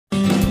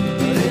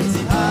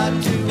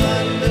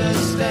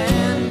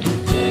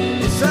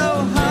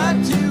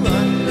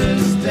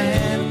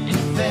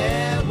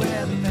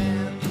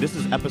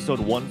Episode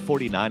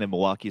 149 of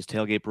Milwaukee's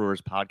Tailgate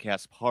Brewers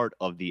podcast, part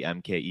of the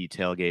MKE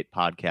Tailgate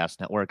Podcast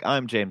Network.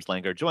 I'm James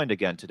Langer, joined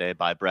again today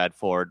by Brad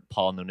Ford,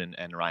 Paul Noonan,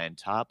 and Ryan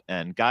Top.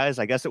 And guys,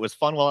 I guess it was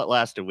fun while it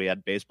lasted. We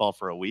had baseball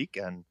for a week,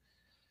 and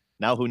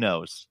now who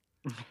knows?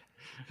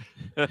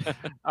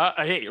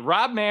 Hey,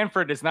 Rob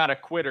Manfred is not a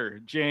quitter,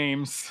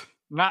 James.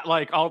 Not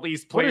like all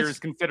these players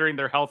considering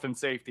their health and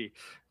safety.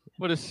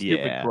 What a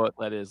stupid quote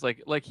that is.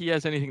 Like he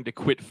has anything to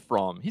quit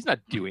from. He's not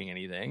doing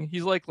anything.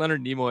 He's like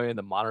Leonard Nimoy in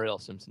the Monorail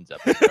Simpsons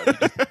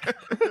episode.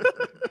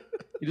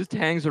 He just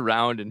hangs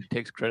around and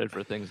takes credit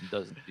for things and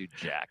doesn't do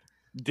jack.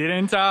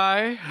 Didn't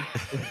I?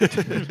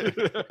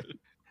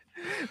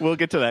 We'll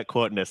get to that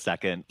quote in a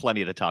second.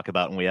 Plenty to talk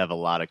about, and we have a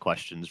lot of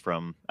questions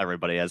from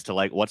everybody as to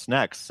like what's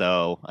next.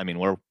 So, I mean,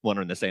 we're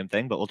wondering the same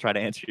thing, but we'll try to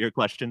answer your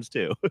questions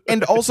too.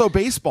 And also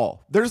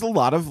baseball. There's a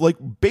lot of like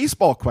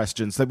baseball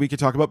questions that we could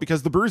talk about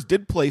because the Brewers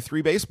did play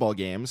 3 baseball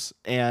games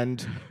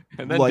and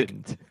then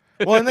didn't.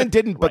 Well, and then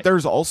didn't. But Right.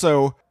 there's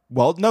also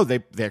they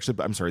actually.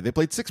 I'm sorry, they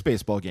played 6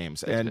 baseball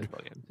games,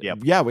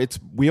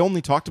 we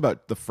only talked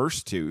about the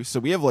first 2,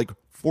 so we have like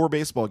 4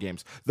 baseball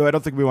games. Though I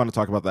don't think we want to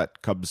talk about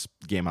that Cubs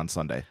game on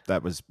Sunday.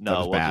 That was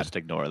we'll bad. just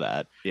ignore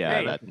that. Yeah,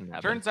 Hey, that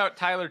turns out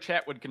Tyler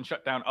Chatwood can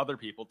shut down other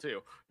people too.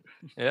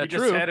 Yeah, he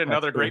true. just had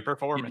another great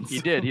performance. He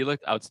did. He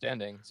looked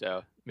outstanding.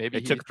 So maybe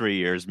it took 3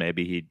 years.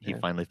 Maybe he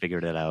finally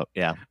figured it out.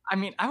 Yeah. I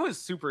mean, I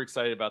was super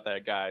excited about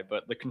that guy,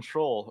 but the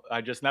control, I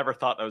just never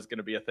thought that was going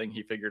to be a thing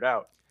he figured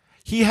out.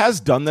 He has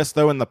done this,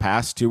 though, in the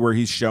past, too, where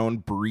he's shown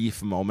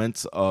brief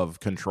moments of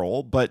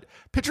control. But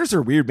pitchers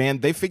are weird, man.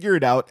 They figure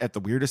it out at the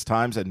weirdest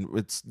times, and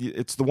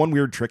it's the one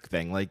weird trick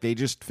thing. Like, they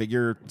just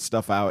figure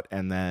stuff out,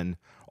 and then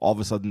all of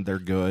a sudden they're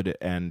good.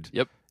 And,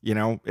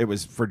 it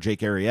was for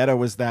Jake Arrieta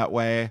was that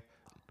way.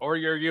 Or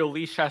you're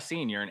Yoeli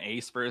Chassin. You're an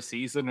ace for a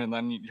season, and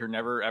then you're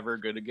never, ever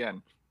good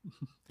again.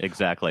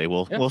 Exactly.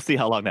 We'll see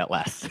how long that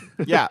lasts.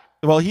 Yeah.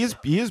 Well, he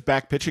is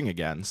back pitching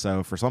again,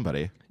 so for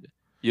somebody.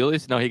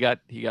 Ulis? No, he got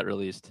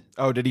released.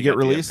 Oh, did he get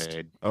released?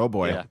 Oh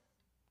boy. Yeah.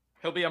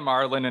 He'll be a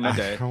Marlin in a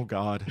day. Oh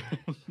God.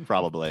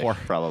 Probably.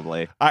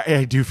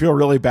 I do feel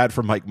really bad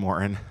for Mike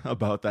Morin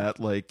about that.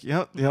 Like,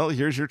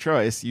 here's your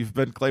choice. You've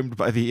been claimed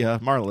by the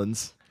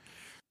Marlins.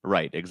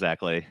 Right,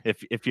 exactly.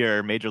 If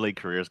your major league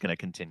career is going to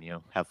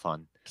continue, have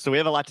fun. So we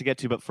have a lot to get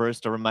to, but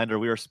first, a reminder,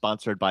 we are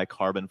sponsored by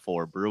Carbon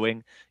 4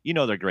 Brewing. You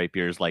know their great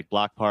beers like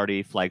Block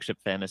Party, Flagship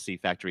Fantasy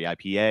Factory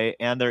IPA,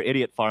 and their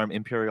Idiot Farm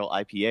Imperial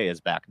IPA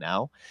is back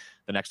now.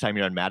 The next time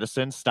you're in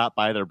Madison, stop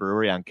by their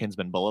brewery on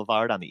Kinsman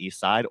Boulevard on the east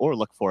side or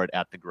look for it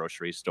at the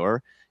grocery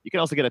store. You can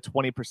also get a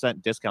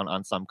 20% discount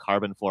on some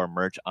Carbon 4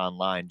 merch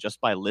online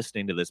just by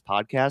listening to this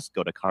podcast.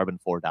 Go to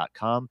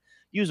carbon4.com.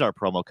 Use our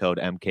promo code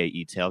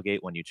MKE Tailgate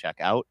when you check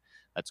out.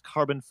 That's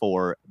Carbon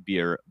 4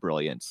 Beer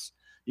Brilliance.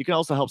 You can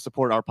also help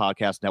support our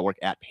podcast network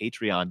at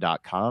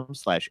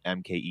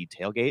patreon.com/MKE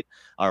Tailgate.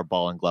 Our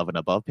Ball and Glove and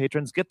Above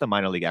patrons get the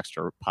Minor League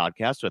Extra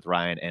podcast with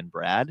Ryan and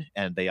Brad,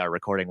 and they are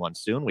recording one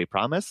soon, we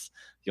promise.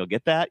 You'll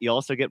get that. You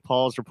also get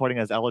Paul's reporting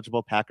as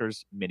eligible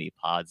Packers mini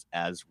pods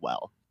as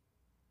well.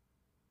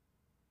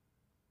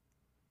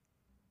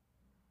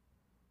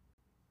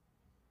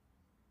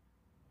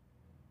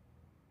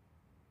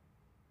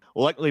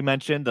 Like we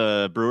mentioned,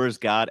 the Brewers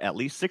got at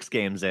least 6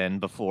 games in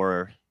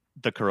before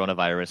the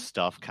coronavirus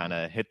stuff kind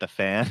of hit the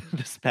fan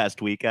this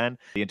past weekend.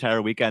 The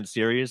entire weekend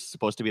series,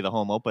 supposed to be the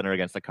home opener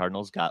against the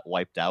Cardinals, got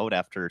wiped out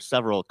after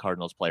several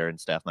Cardinals player and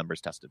staff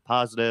members tested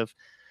positive.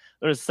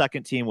 There's a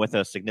second team with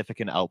a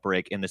significant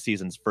outbreak in the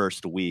season's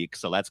first week,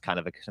 so that's kind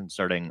of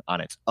concerning on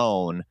its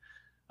own.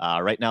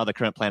 Right now, the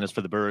current plan is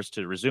for the Brewers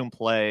to resume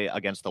play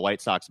against the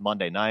White Sox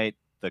Monday night.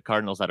 The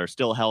Cardinals that are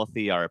still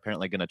healthy are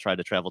apparently going to try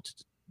to travel to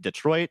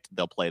Detroit.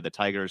 They'll play the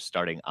Tigers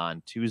starting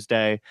on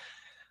Tuesday.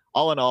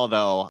 All in all,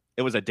 though,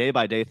 it was a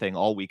day-by-day thing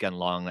all weekend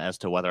long as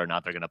to whether or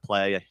not they're going to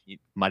play. You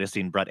might have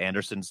seen Brett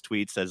Anderson's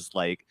tweets as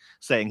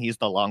saying he's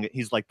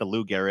like the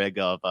Lou Gehrig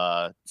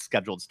of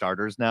scheduled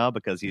starters now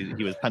because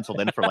he was penciled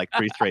in for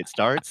 3 straight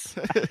starts.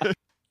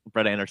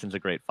 Brett Anderson's a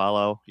great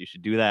follow. You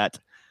should do that.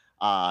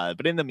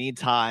 But in the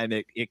meantime,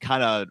 it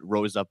kind of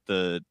rose up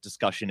the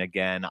discussion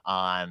again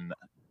on,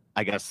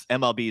 I guess,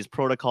 MLB's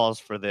protocols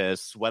for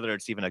this, whether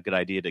it's even a good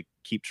idea to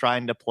keep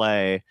trying to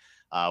play,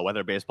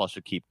 whether baseball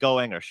should keep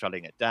going or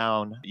shutting it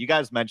down. You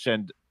guys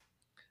mentioned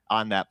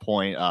on that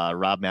point,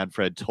 Rob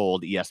Manfred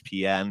told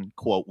ESPN,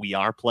 quote, "We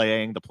are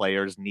playing. The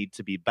players need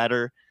to be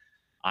better.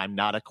 I'm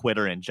not a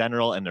quitter in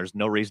general, and there's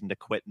no reason to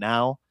quit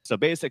now." So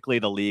basically,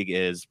 the league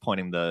is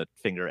pointing the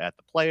finger at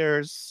the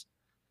players.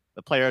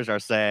 The players are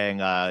saying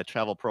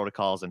travel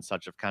protocols and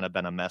such have kind of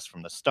been a mess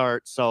from the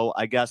start. So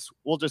I guess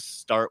we'll just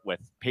start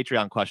with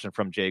Patreon question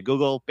from Jay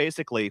Google.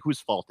 Basically, whose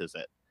fault is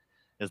it?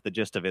 Is the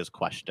gist of his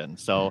question.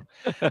 So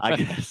I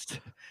guess,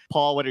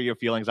 Paul, what are your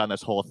feelings on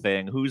this whole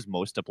thing? Who's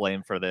most to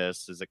blame for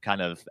this? Is it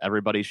kind of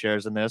everybody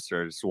shares in this,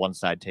 or does one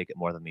side take it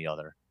more than the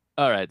other?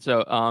 All right.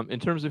 So in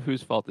terms of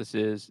whose fault this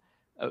is,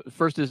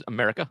 first is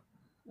America.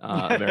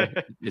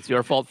 America. It's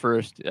your fault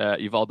first.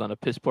 You've all done a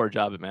piss poor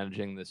job at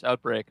managing this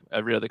outbreak.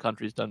 Every other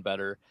country's done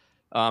better.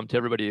 To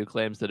everybody who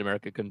claims that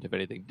America couldn't have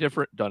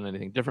done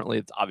anything differently,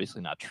 it's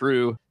obviously not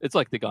true. It's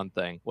like the gun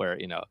thing where,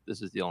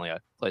 this is the only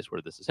place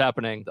where this is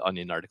happening, the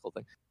Onion article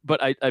thing. But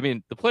I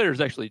mean, the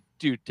players actually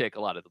do take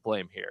a lot of the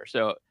blame here.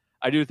 So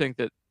I do think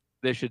that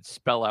they should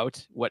spell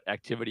out what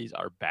activities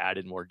are bad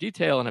in more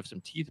detail and have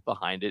some teeth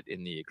behind it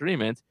in the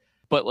agreement.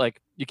 But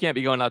like, you can't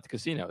be going out to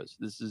casinos.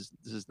 This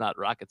is not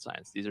rocket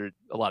science. These are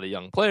a lot of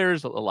young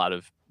players. A lot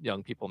of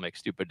young people make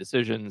stupid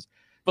decisions.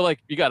 But like,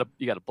 you gotta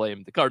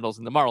blame the Cardinals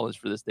and the Marlins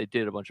for this. They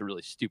did a bunch of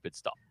really stupid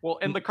stuff. Well,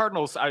 and the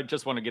Cardinals, I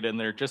just want to get in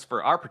there just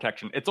for our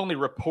protection. It's only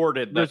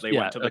reported that they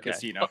went to the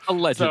casino.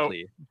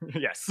 Allegedly. So,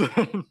 yes.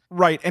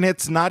 Right. And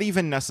it's not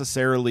even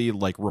necessarily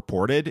like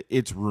reported.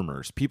 It's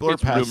rumors. People are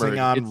passing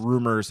on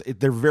rumors.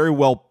 They're very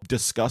well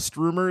discussed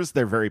rumors.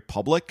 They're very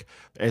public.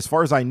 As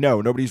far as I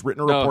know, nobody's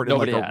written a report in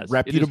like a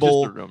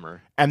reputable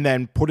rumor. And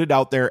then put it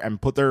out there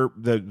and put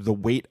the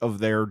weight of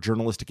their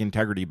journalistic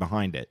integrity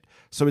behind it.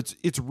 So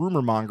it's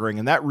rumor mongering,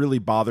 and that really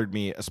bothered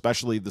me,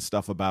 especially the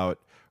stuff about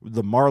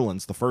the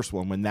Marlins, the first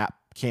one, when that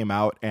came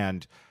out,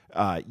 and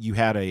you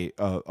had a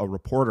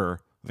reporter,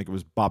 I think it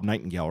was Bob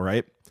Nightingale,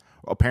 right?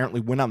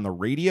 Apparently went on the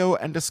radio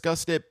and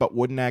discussed it, but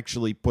wouldn't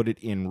actually put it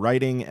in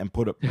writing and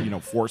put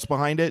force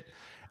behind it.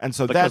 And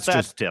so that's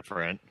just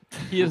different.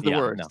 He is the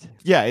worst. No.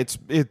 Yeah,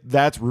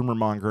 that's rumor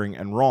mongering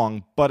and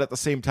wrong. But at the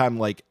same time,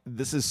 like,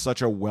 this is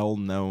such a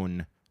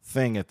well-known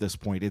thing at this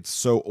point. It's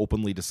so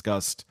openly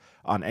discussed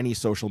on any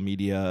social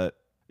media,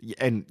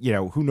 and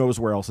who knows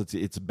where else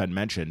it's been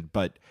mentioned,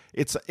 but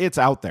it's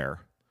out there.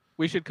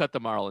 We should cut the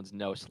Marlins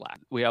no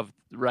slack. We have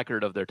the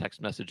record of their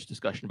text message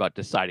discussion about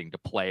deciding to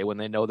play when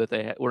they know that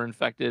they were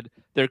infected.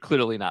 They're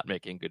clearly not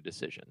making good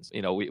decisions.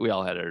 We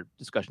all had our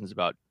discussions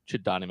about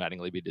should Donnie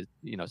Mattingly be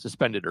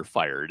suspended or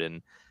fired,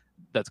 and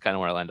that's kind of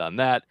where I land on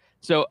that.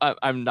 So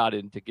I'm not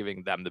into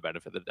giving them the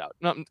benefit of the doubt.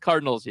 No,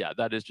 Cardinals, yeah,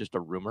 that is just a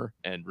rumor,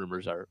 and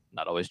rumors are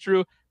not always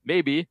true.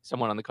 Maybe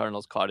someone on the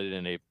Cardinals caught it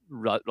in a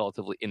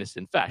relatively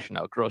innocent fashion,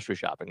 out grocery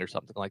shopping or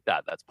something like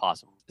that. That's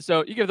possible.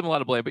 So you give them a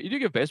lot of blame, but you do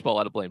give baseball a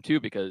lot of blame too,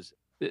 because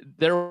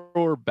there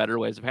were better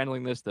ways of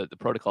handling this. The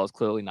protocol is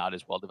clearly not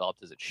as well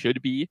developed as it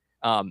should be.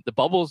 The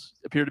bubbles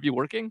appear to be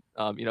working.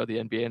 The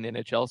NBA and the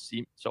NHL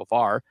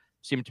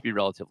seem to be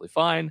relatively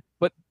fine,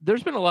 but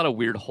there's been a lot of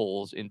weird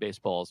holes in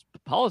baseball's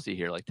policy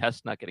here, like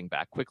tests not getting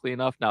back quickly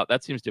enough. Now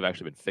that seems to have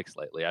actually been fixed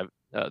lately.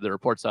 The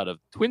reports out of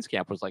Twins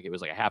camp was like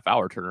a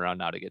half-hour turnaround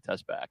now to get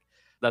tests back.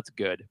 That's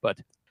good, but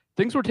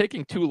things were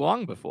taking too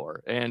long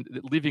before and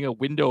leaving a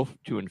window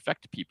to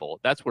infect people.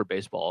 That's where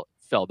baseball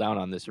fell down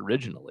on this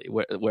originally,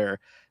 where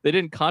they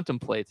didn't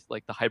contemplate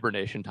like the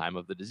hibernation time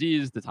of the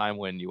disease, the time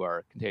when you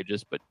are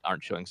contagious but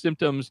aren't showing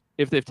symptoms.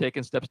 If they've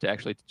taken steps to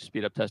actually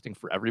speed up testing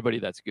for everybody,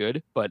 that's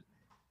good. But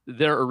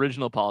their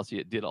original policy,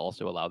 it did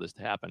also allow this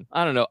to happen.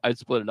 I don't know. I'd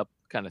split it up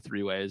kind of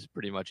three ways,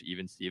 pretty much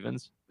even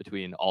Stevens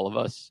between all of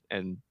us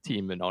and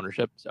team and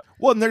ownership. So,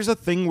 well, and there's a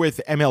thing with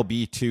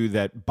MLB too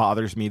that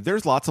bothers me.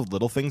 There's lots of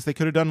little things they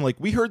could have done. Like,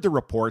 we heard the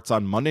reports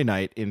on Monday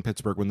night in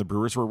Pittsburgh when the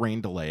Brewers were rain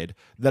delayed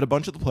that a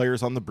bunch of the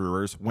players on the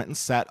Brewers went and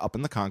sat up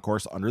in the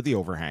concourse under the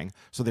overhang.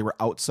 So they were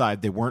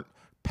outside. They weren't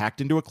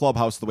packed into a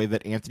clubhouse the way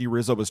that Anthony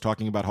Rizzo was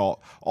talking about how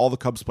all the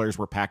Cubs players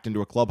were packed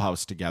into a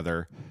clubhouse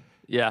together.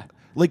 Yeah.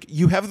 Like,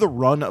 you have the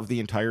run of the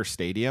entire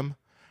stadium,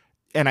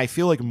 and I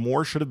feel like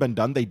more should have been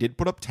done. They did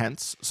put up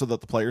tents so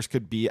that the players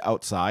could be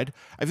outside.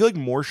 I feel like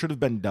more should have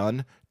been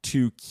done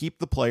to keep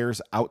the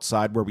players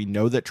outside where we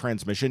know that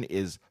transmission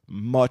is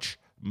much,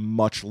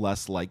 much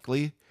less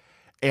likely.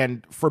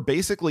 And for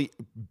basically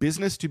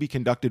business to be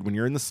conducted when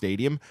you're in the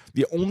stadium,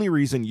 the only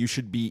reason you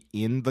should be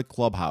in the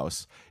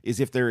clubhouse is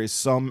if there is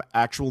some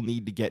actual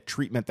need to get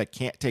treatment that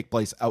can't take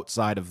place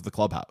outside of the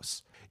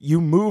clubhouse. You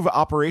move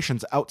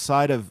operations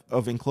outside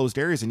of enclosed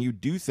areas, and you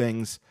do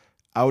things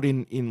out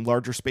in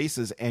larger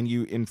spaces, and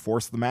you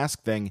enforce the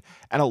mask thing.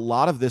 And a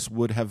lot of this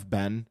would have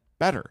been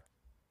better.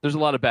 There's a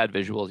lot of bad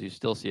visuals you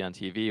still see on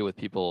TV with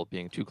people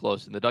being too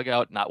close in the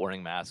dugout, not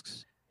wearing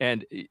masks.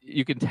 And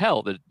you can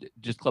tell that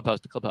just clubhouse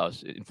to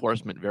clubhouse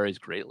enforcement varies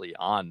greatly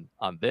on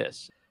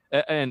this.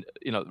 And,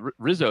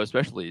 Rizzo,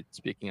 especially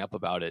speaking up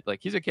about it,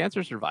 like, he's a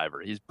cancer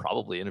survivor. He's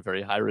probably in a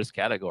very high risk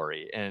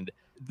category. And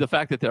the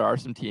fact that there are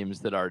some teams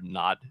that are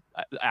not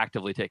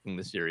actively taking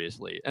this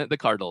seriously, and the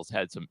Cardinals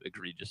had some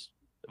egregious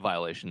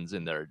violations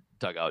in their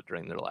dugout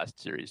during their last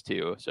series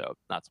too. So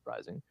not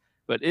surprising,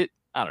 but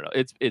I don't know.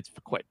 It's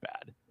quite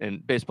bad,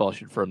 and baseball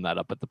should firm that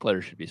up, but the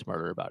players should be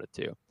smarter about it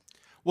too.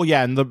 Well,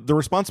 yeah. And the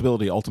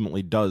responsibility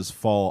ultimately does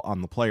fall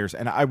on the players.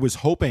 And I was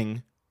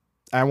hoping,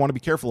 I want to be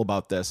careful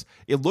about this.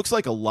 It looks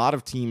like a lot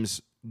of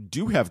teams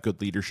do have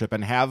good leadership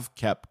and have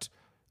kept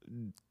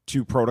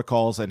to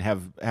protocols and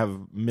have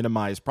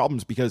minimized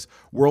problems, because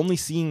we're only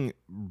seeing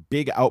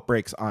big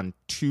outbreaks on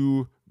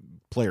 2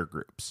 player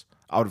groups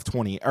out of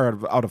 20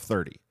 or out of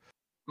 30.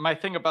 My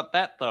thing about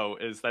that, though,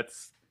 is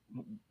that's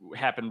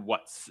happened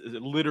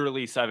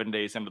literally 7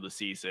 days into the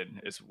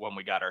season is when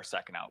we got our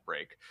second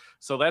outbreak.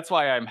 So that's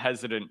why I'm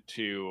hesitant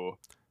to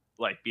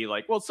be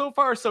like, well, so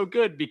far so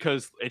good,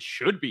 because it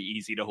should be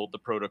easy to hold the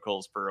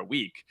protocols for a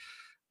week.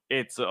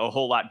 it's a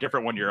whole lot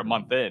different when you're a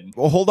month in.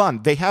 Well, hold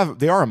on. They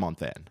are a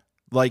month in.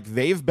 Like,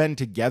 they've been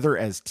together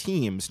as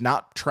teams,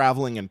 not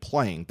traveling and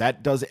playing.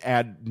 That does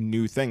add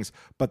new things,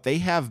 but they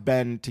have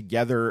been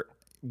together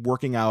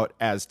working out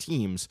as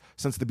teams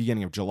since the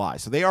beginning of July.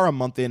 So they are a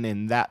month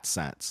in that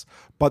sense.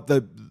 But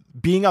the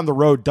being on the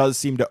road does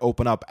seem to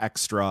open up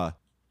extra.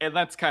 And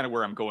that's kind of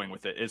where I'm going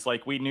with it. Is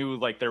like, we knew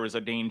like there was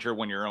a danger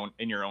when you're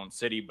in your own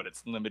city, but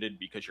it's limited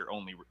because you're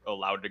only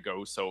allowed to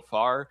go so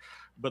far.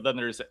 But then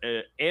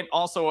and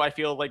also I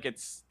feel like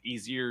it's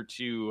easier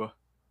to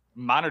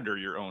monitor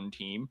your own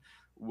team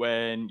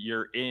when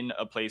you're in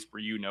a place where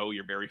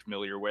you're very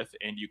familiar with,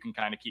 and you can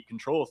kind of keep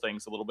control of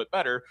things a little bit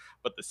better.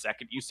 But the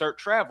second you start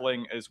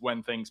traveling is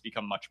when things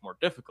become much more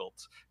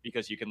difficult,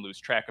 because you can lose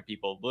track of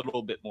people a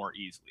little bit more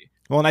easily.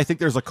 Well, and I think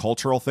there's a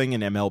cultural thing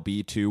in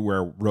MLB too,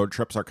 where road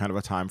trips are kind of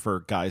a time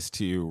for guys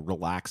to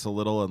relax a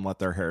little and let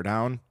their hair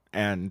down.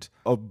 And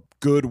a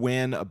good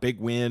win, a big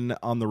win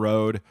on the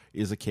road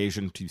is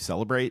occasion to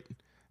celebrate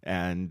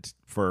and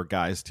for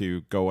guys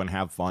to go and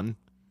have fun,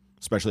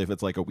 especially if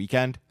it's like a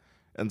weekend.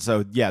 And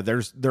so, yeah,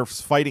 they're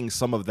fighting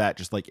some of that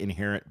just like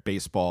inherent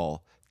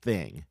baseball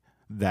thing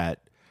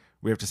that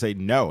we have to say,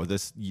 no,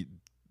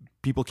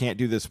 people can't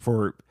do this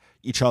for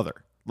each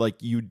other.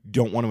 Like, you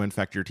don't want to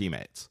infect your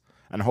teammates.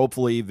 And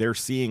hopefully they're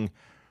seeing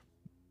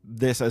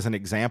this as an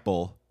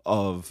example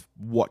of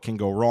what can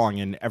go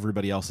wrong, and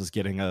everybody else is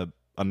getting a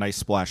nice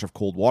splash of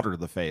cold water to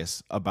the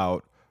face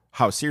about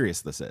how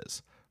serious this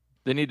is.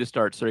 They need to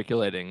start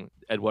circulating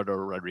Eduardo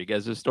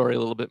Rodriguez's story a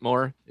little bit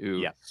more.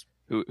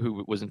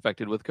 Who was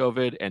infected with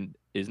COVID and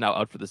is now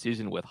out for the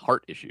season with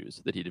heart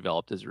issues that he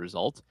developed as a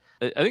result.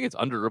 I think it's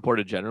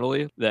underreported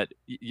generally that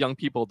young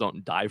people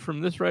don't die from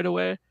this right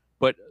away,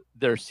 but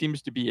there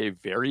seems to be a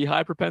very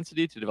high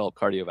propensity to develop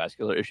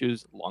cardiovascular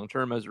issues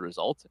long-term as a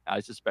result. I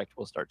suspect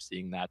we'll start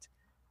seeing that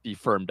be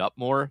firmed up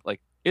more.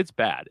 Like, it's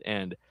bad.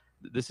 And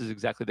this is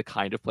exactly the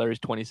kind of player. He's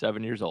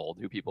 27 years old,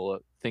 who people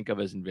think of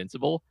as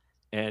invincible,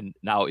 and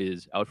now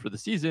is out for the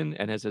season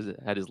and has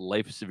had his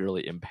life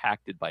severely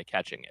impacted by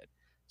catching it.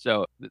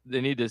 So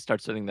they need to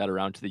start sending that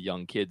around to the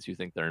young kids who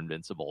think they're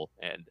invincible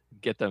and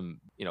get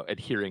them,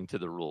 adhering to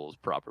the rules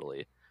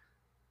properly.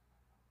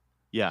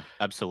 Yeah,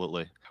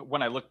 absolutely.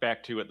 When I look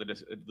back to it,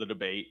 the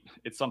debate,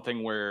 it's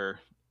something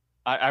where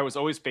I was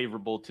always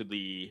favorable to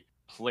the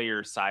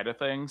player side of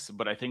things,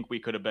 but I think we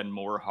could have been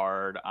more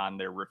hard on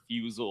their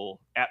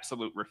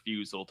absolute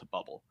refusal to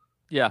bubble.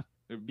 Yeah.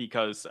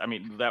 Because,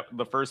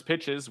 the first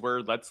pitches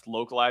were, let's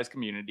localize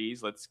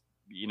communities, let's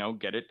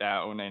get it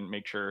down and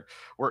make sure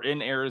we're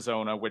in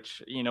Arizona,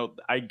 which,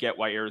 I get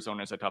why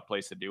Arizona is a tough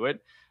place to do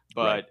it.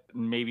 But right.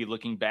 Maybe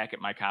looking back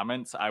at my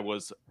comments, I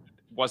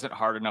wasn't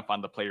hard enough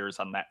on the players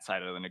on that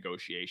side of the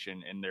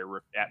negotiation and their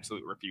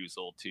absolute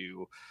refusal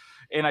to.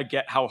 And I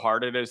get how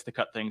hard it is to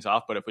cut things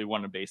off. But if we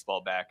wanted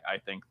baseball back, I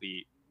think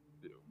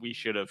we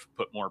should have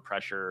put more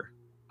pressure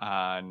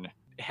on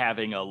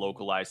having a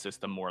localized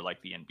system more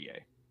like the NBA.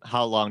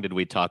 How long did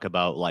we talk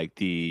about like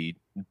the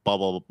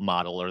bubble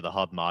model or the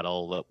hub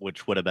model,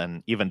 which would have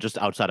been even just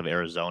outside of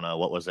Arizona?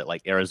 What was it,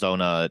 like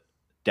Arizona,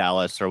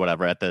 Dallas, or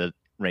whatever, at the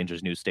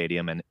Rangers' new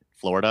stadium in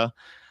Florida?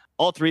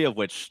 All three of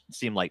which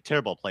seem like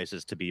terrible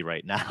places to be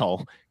right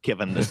now,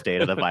 given the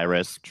state of the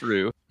virus.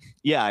 True.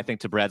 Yeah, I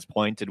think to Brad's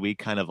point, did we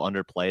kind of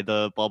underplay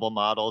the bubble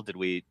model?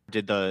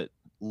 Did the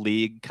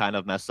league kind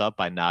of mess up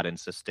by not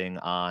insisting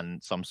on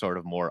some sort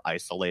of more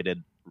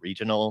isolated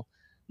regional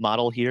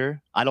model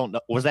here? I don't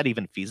know. Was that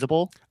even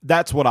feasible?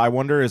 That's what I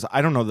wonder. Is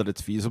I don't know that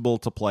it's feasible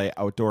to play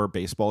outdoor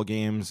baseball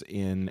games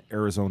in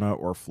Arizona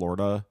or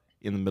Florida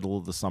in the middle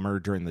of the summer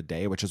during the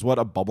day, which is what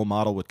a bubble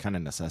model would kind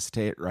of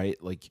necessitate,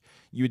 right? Like,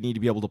 you would need to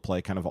be able to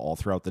play kind of all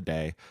throughout the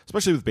day,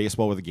 especially with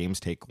baseball where the games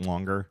take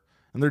longer.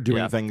 And they're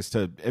doing things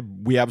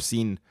we have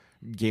seen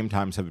game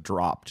times have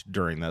dropped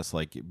during this.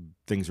 Like,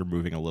 things are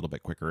moving a little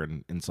bit quicker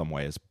in some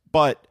ways,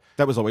 but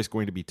that was always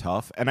going to be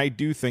tough. And I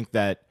do think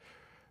that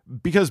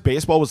because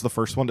baseball was the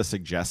first one to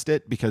suggest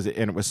it,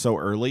 and it was so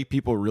early,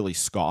 people really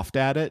scoffed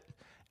at it,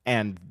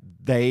 and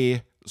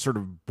they sort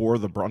of bore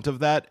the brunt of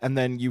that. And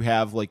then you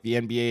have like the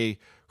NBA,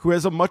 who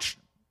has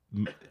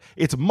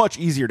it's much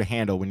easier to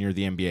handle when you're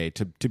the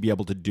NBA to be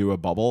able to do a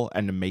bubble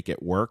and to make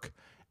it work.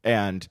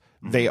 And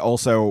they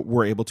also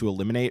were able to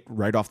eliminate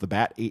right off the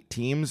bat 8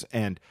 teams,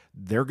 and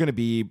they're going to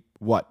be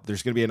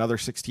there's going to be another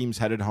 6 teams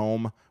headed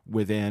home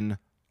within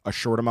a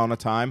short amount of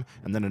time,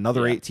 and then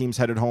another 8 teams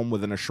headed home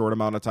within a short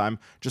amount of time,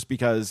 just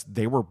because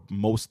they were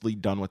mostly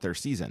done with their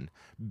season.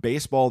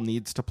 Baseball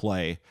needs to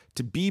play.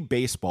 To be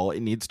baseball, it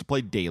needs to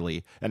play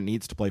daily, and it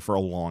needs to play for a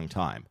long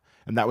time.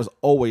 And that was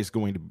always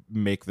going to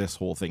make this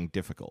whole thing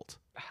difficult.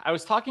 I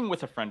was talking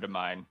with a friend of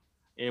mine,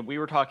 and we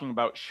were talking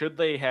about, should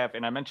they have,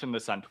 and I mentioned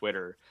this on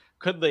Twitter,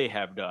 could they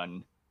have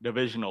done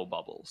divisional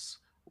bubbles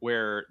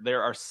where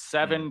there are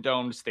 7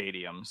 domed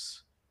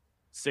stadiums,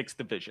 6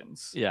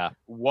 divisions. Yeah.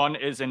 One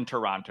is in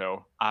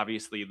Toronto.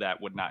 Obviously,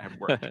 that would not have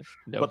worked.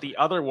 Nope. But the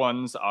other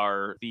ones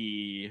are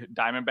the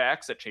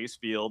Diamondbacks at Chase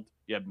Field.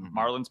 You have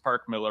Marlins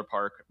Park, Miller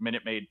Park,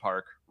 Minute Maid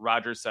Park,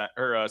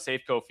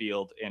 Safeco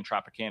Field, and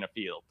Tropicana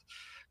Field.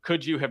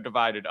 Could you have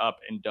divided up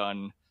and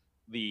done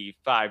the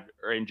 5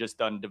 and just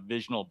done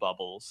divisional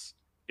bubbles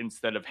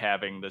instead of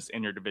having this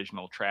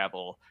interdivisional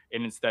travel,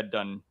 and instead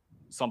done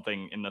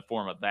something in the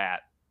form of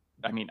that?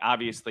 I mean,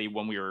 obviously,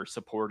 when we were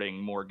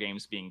supporting more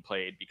games being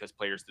played because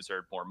players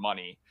deserved more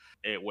money,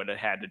 it would have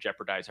had to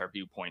jeopardize our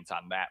viewpoints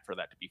on that for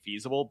that to be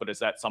feasible. But is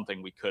that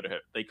something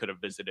they could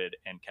have visited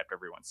and kept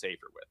everyone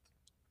safer with?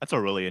 That's a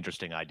really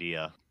interesting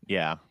idea.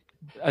 Yeah.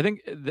 I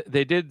think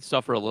they did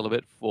suffer a little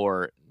bit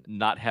for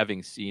not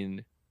having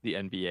seen the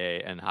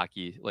NBA and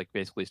hockey like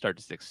basically start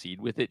to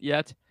succeed with it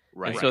yet.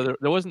 Right. And so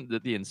there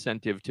wasn't the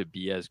incentive to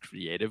be as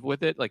creative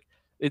with it. Like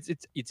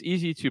it's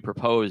easy to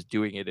propose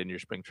doing it in your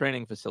spring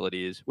training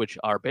facilities, which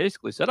are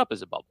basically set up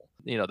as a bubble.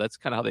 That's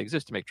kind of how they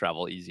exist, to make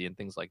travel easy and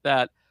things like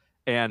that.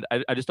 And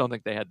I just don't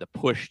think they had the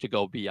push to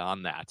go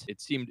beyond that. It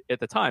seemed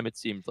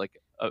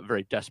like a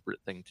very desperate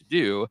thing to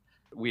do.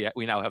 We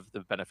now have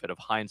the benefit of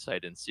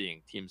hindsight and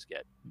seeing teams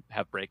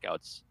have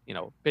breakouts,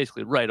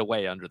 basically right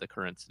away under the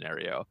current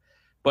scenario.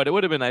 But it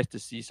would have been nice to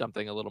see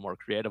something a little more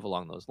creative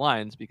along those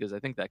lines, because I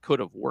think that could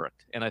have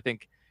worked. And I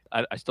think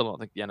I still don't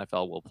think the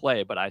NFL will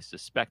play, but I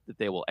suspect that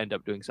they will end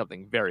up doing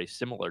something very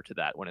similar to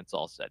that when it's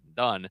all said and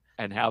done,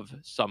 and have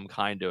some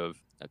kind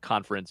of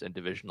conference and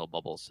divisional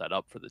bubbles set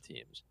up for the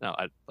teams. Now,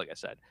 like I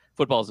said,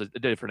 football is a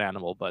different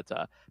animal, but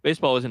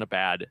baseball is in a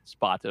bad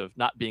spot of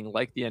not being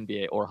like the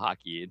NBA or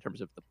hockey in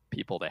terms of the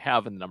people they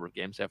have and the number of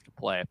games they have to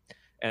play,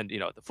 and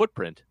the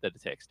footprint that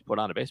it takes to put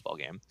on a baseball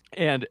game.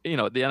 And the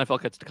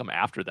NFL gets to come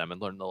after them and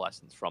learn the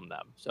lessons from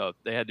them. So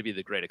they had to be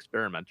the great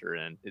experimenter,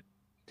 and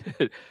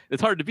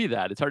it's hard to be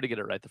that. It's hard to get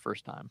it right the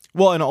first time.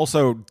 Well, and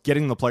also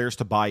getting the players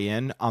to buy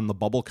in on the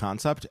bubble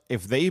concept.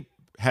 If they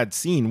had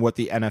seen what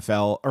the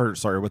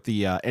what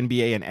the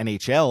NBA and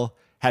NHL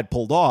had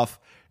pulled off,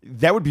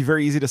 that would be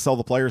very easy to sell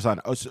the players on,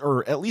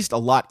 or at least a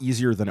lot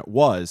easier than it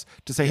was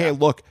to say, hey,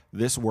 look,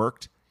 this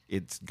worked.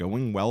 It's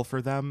going well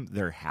for them.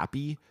 They're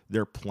happy.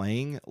 They're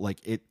playing. Like,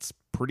 it's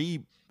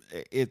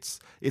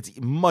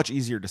much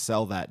easier to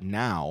sell that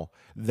now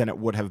than it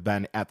would have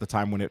been at the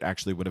time when it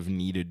actually would have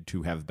needed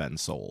to have been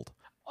sold.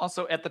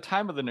 Also, at the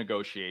time of the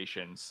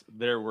negotiations,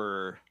 there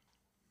were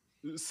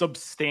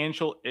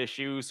substantial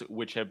issues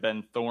which have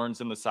been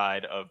thorns in the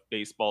side of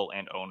baseball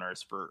and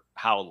owners for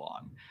how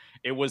long?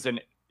 It was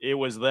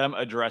them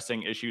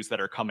addressing issues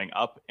that are coming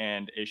up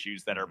and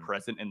issues that are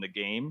present in the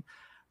game.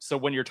 So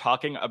when you're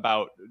talking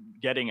about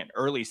getting an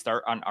early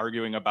start on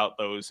arguing about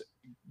those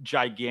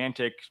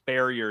gigantic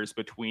barriers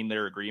between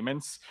their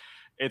agreements,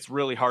 it's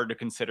really hard to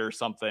consider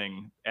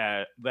something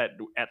that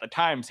at the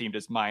time seemed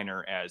as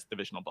minor as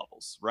divisional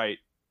bubbles, right?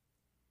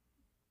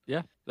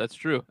 Yeah, that's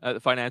true. The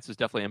finances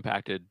definitely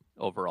impacted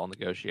overall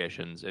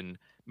negotiations and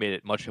made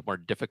it much more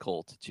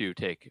difficult to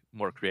take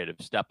more creative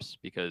steps,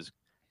 because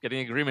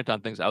getting agreement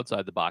on things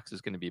outside the box is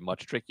going to be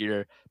much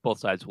trickier. Both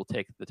sides will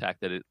take the tack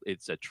that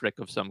it's a trick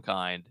of some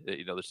kind.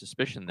 There's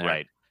suspicion there.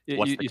 Right.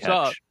 What's the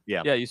catch?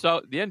 You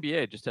saw the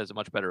NBA just has a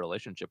much better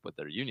relationship with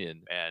their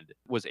union and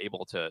was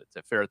able to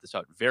ferret this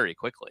out very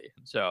quickly.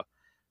 So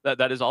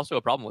that is also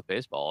a problem with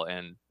baseball,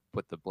 and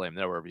put the blame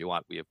there wherever you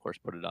want. We of course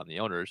put it on the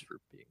owners for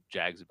being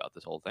jags about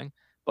this whole thing.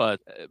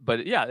 But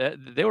yeah,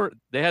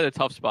 they had a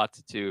tough spot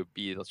to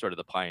be sort of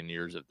the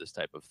pioneers of this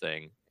type of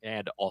thing,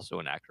 and also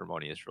an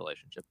acrimonious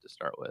relationship to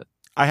start with.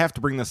 I have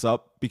to bring this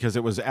up because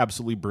it was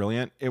absolutely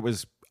brilliant. It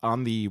was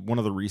on one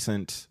of the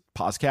recent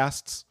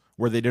podcasts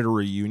where they did a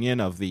reunion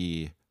of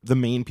the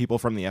main people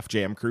from the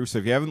FJM crew. So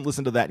if you haven't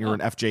listened to that and you're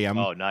an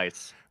FJM,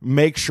 nice,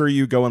 make sure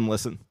you go and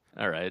listen.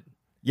 All right.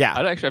 Yeah.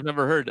 I've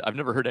never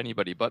heard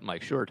anybody but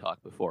Mike Schur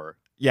talk before.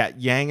 Yeah,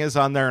 Yang is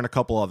on there and a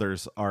couple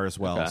others are as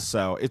well. Okay.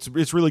 So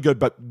it's really good.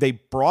 But they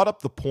brought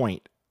up the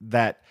point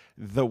that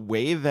the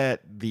way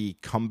that the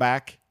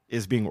comeback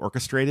is being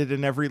orchestrated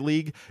in every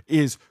league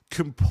is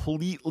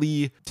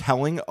completely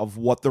telling of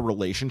what the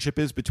relationship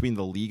is between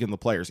the league and the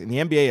players. In the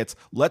NBA, it's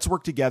let's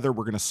work together.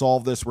 We're going to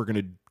solve this. We're going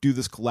to do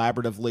this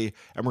collaboratively,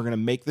 and we're going to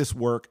make this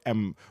work.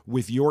 And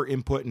with your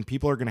input, and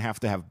people are going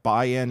to have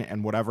buy-in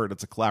and whatever.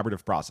 It's a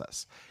collaborative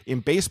process. In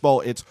baseball,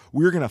 it's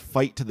we're going to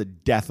fight to the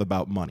death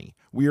about money.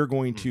 We are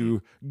going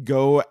to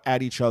go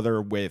at each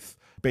other with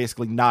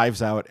basically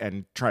knives out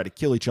and try to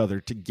kill each other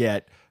to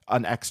get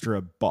an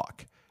extra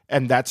buck.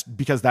 And that's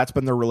because that's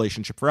been their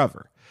relationship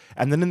forever.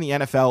 And then in the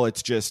NFL,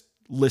 it's just,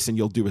 listen,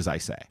 you'll do as I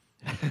say.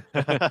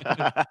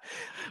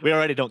 We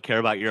already don't care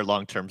about your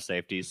long-term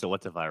safety, so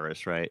what's a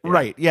virus, right? Yeah.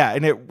 Right, yeah.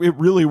 And it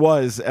really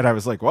was. And I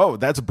was like, whoa,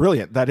 that's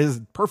brilliant. That is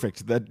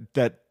perfect.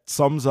 That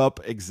sums up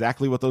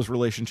exactly what those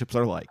relationships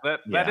are like.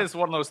 That is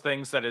one of those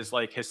things that is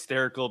like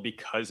hysterical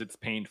because it's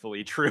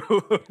painfully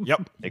true.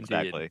 Yep,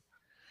 exactly.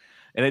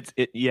 And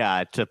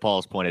to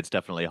Paul's point, it's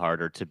definitely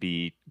harder to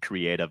be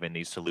creative in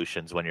these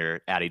solutions when you're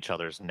at each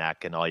other's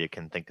neck and all you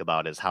can think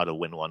about is how to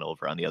win one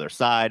over on the other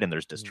side, and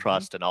there's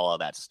distrust and all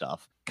of that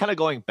stuff. Kind of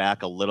going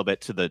back a little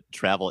bit to the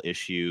travel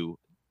issue,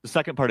 the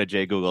second part of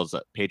Jay Google's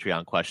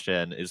Patreon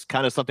question is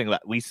kind of something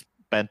that we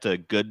spent a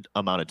good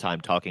amount of time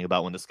talking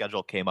about when the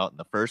schedule came out in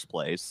the first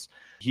place.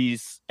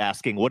 He's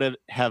asking, would it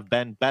have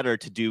been better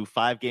to do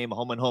 5-game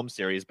home and home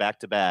series back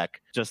to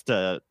back just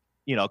to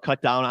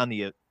cut down on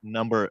the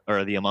number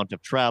or the amount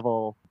of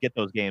travel, get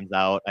those games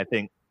out. I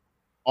think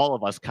all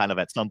of us kind of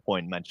at some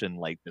point mentioned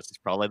like this is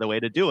probably the way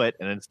to do it.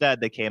 And instead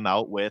they came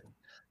out with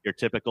your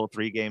typical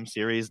 3-game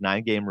series,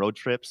 9-game road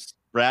trips.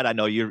 Brad, I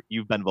know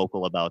you've been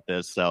vocal about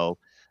this, so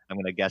I'm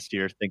going to guess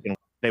you're thinking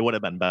they would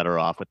have been better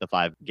off with the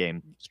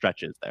 5-game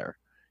stretches there.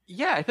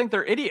 Yeah, I think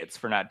they're idiots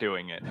for not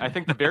doing it. I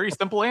think the very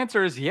simple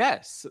answer is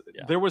yes.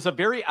 Yeah. There was a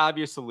very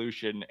obvious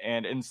solution,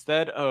 and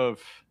instead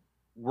of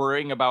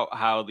worrying about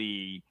how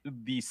the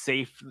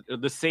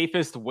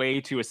safest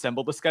way to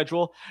assemble the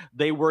schedule,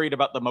 they worried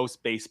about the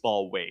most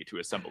baseball way to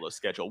assemble the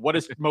schedule. What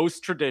is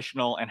most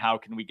traditional and how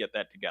can we get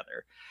that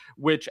together?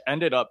 Which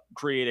ended up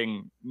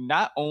creating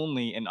not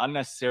only an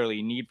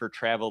unnecessarily need for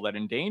travel that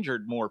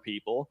endangered more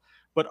people,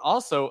 but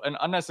also an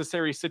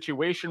unnecessary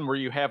situation where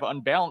you have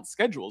unbalanced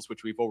schedules,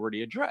 which we've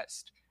already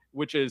addressed,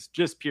 which is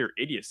just pure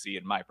idiocy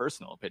in my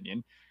personal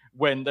opinion,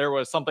 when there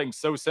was something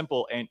so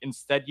simple and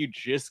instead you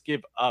just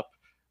give up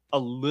a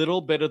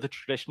little bit of the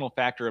traditional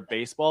factor of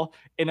baseball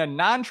in a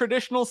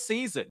non-traditional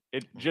season.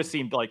 It just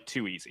seemed like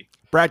too easy.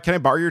 Brad, can I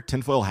borrow your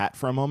tinfoil hat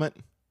for a moment?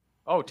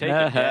 Oh, take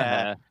it.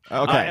 Yeah.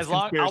 Okay. As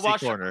long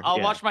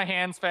I'll wash my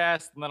hands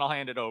fast and then I'll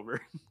hand it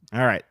over.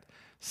 All right.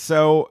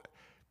 So,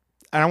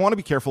 and I want to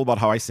be careful about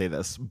how I say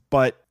this,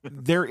 but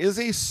there is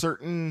a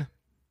certain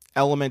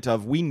element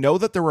of, we know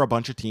that there were a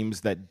bunch of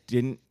teams that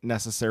didn't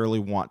necessarily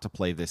want to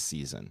play this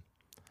season.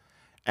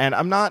 And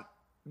I'm not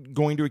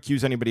going to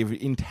accuse anybody of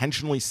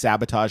intentionally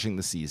sabotaging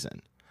the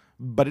season,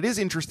 but it is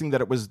interesting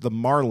that it was the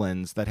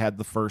Marlins that had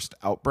the first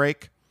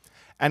outbreak,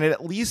 and it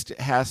at least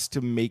has to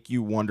make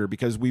you wonder,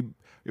 because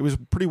it was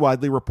pretty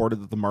widely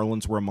reported that the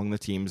Marlins were among the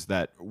teams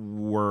that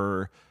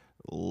were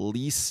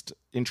least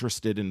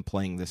interested in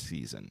playing this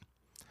season.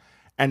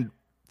 And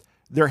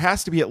there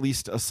has to be at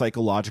least a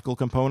psychological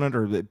component,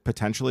 or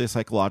potentially a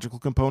psychological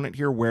component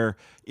here, where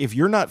if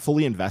you're not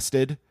fully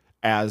invested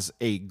as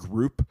a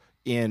group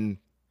in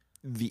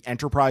the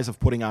enterprise of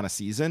putting on a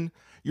season,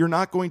 you're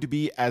not going to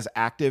be as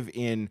active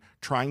in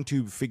trying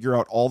to figure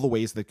out all the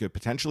ways that could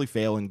potentially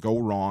fail and go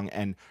wrong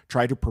and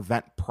try to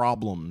prevent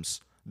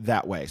problems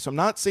that way. So I'm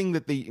not saying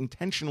that they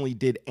intentionally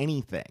did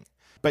anything,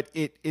 but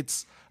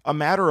it's a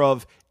matter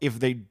of, if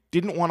they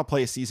didn't want to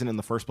play a season in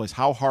the first place,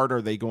 how hard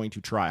are they going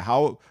to try?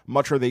 How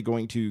much are they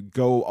going to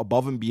go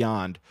above and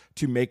beyond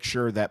to make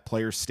sure that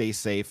players stay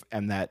safe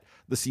and that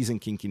the season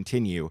can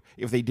continue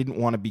if they didn't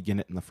want to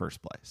begin it in the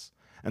first place?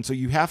 And so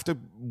you have to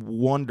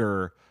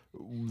wonder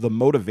the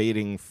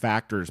motivating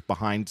factors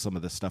behind some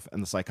of this stuff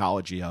and the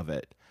psychology of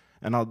it.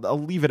 And I'll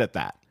leave it at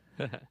that.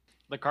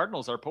 The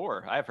Cardinals are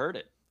poor. I've heard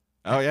it.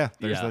 Oh, yeah.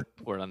 There's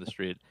word on the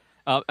street.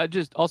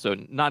 Just also,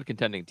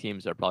 non-contending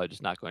teams are probably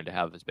just not going to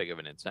have as big of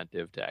an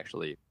incentive to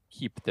actually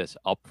keep this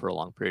up for a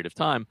long period of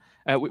time.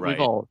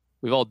 We've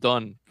all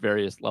done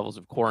various levels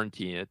of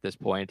quarantine at this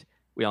point.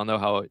 We all know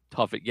how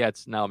tough it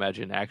gets. Now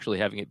imagine actually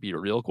having it be a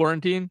real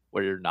quarantine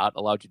where you're not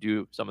allowed to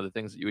do some of the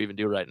things that you even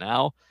do right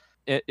now.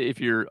 If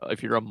you're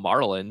a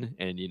Marlin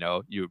and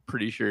you're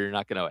pretty sure you're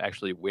not going to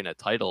actually win a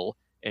title,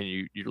 and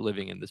you're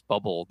living in this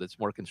bubble that's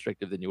more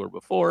constrictive than you were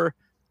before,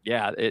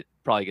 yeah, it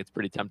probably gets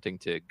pretty tempting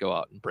to go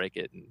out and break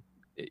it. And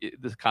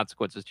the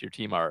consequences to your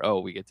team are, oh,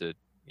 we get to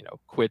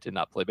quit and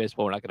not play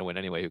baseball. We're not going to win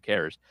anyway. Who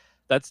cares?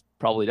 That's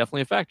probably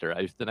definitely a factor.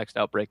 If the next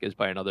outbreak is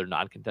by another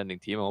non-contending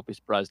team, I won't be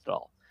surprised at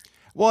all.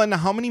 Well, and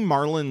how many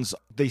Marlins,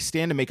 they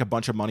stand to make a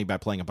bunch of money by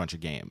playing a bunch of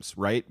games,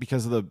 right?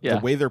 Because of the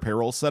way their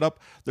payroll's set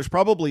up, there's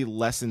probably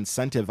less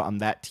incentive on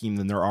that team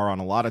than there are on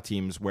a lot of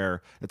teams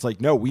where it's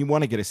like, no, we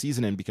want to get a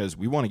season in because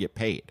we want to get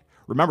paid.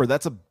 Remember,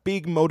 that's a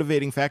big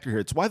motivating factor here.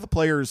 It's why the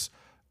players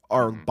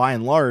are, by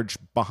and large,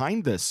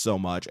 behind this so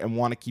much and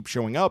want to keep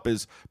showing up,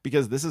 is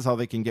because this is how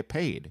they can get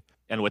paid.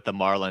 And with the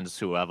Marlins,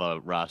 who have a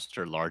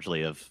roster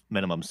largely of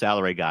minimum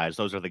salary guys,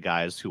 those are the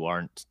guys who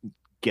aren't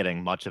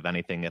getting much of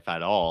anything, if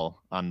at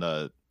all, on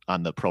the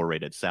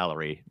prorated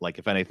salary. Like,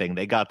 if anything,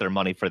 they got their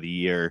money for the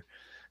year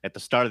at the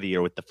start of the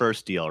year with the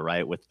first deal,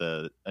 right, with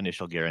the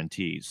initial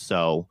guarantees.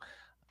 So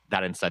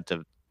that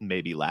incentive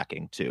may be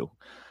lacking too.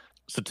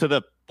 So to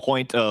the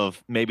point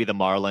of maybe the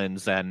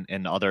Marlins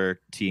and other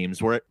teams,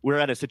 we're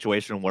at a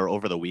situation where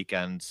over the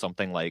weekend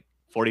something like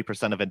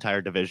 40% of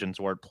entire divisions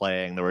weren't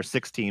playing. There were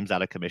 6 teams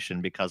out of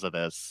commission because of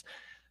this.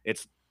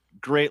 It's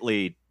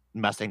greatly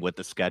messing with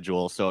the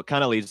schedule. So it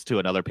kind of leads to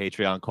another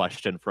Patreon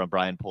question from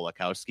Brian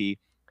Polakowski.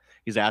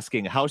 He's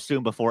asking, how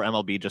soon before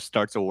MLB just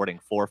starts awarding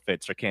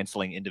forfeits or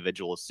canceling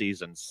individual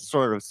seasons,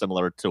 sort of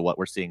similar to what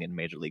we're seeing in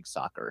Major League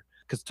Soccer?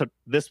 Because to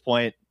this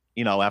point,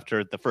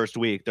 after the first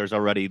week, there's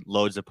already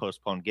loads of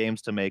postponed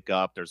games to make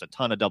up. There's a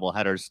ton of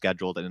doubleheaders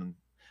scheduled in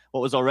what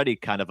was already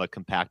kind of a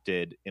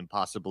compacted,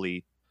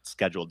 impossibly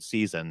scheduled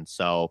season.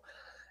 So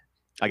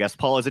I guess,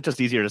 Paul, is it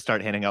just easier to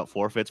start handing out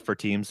forfeits for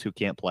teams who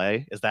can't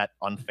play? Is that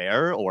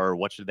unfair, or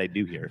what should they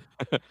do here?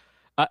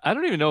 I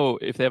don't even know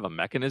if they have a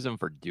mechanism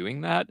for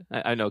doing that.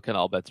 I know kind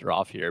of all bets are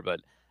off here, but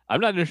I'm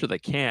not even sure they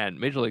can.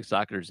 Major League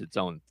Soccer is its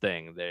own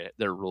thing.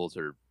 Their rules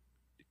are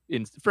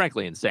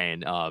frankly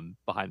insane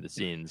behind the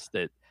scenes.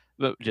 That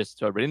But just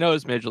so everybody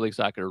knows, Major League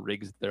Soccer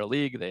rigs their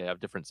league. They have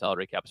different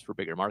salary caps for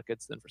bigger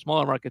markets than for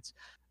smaller markets,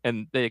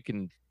 and they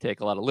can take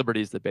a lot of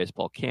liberties that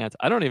baseball can't.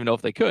 I don't even know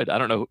if they could. I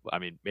don't know. I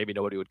mean, maybe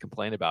nobody would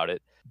complain about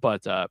it,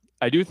 but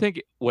I do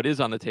think what is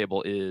on the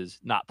table is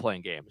not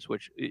playing games,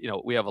 which,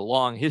 we have a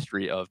long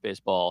history of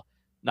baseball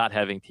not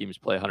having teams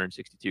play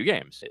 162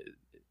 games.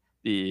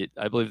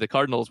 I believe the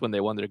Cardinals, when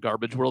they won their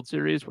garbage World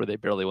Series, where they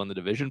barely won the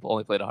division,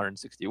 only played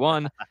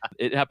 161.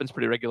 It happens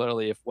pretty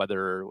regularly if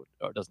weather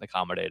doesn't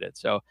accommodate it.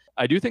 So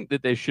I do think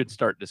that they should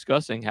start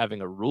discussing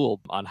having a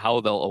rule on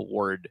how they'll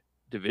award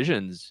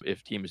divisions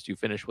if teams do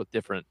finish with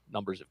different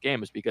numbers of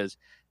games, because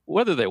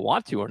whether they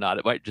want to or not,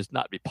 it might just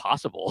not be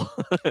possible.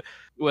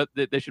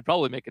 They should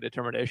probably make a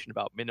determination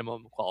about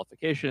minimum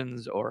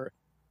qualifications, or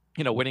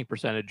winning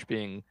percentage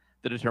being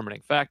the determining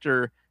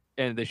factor.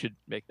 And they should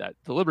make that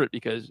deliberate,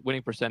 because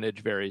winning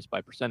percentage varies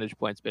by percentage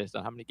points based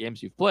on how many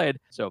games you've played.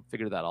 So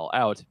figure that all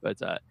out. But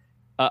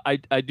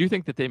I do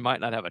think that they might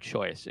not have a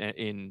choice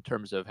in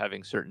terms of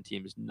having certain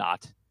teams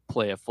not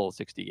play a full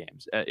 60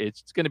 games.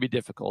 It's going to be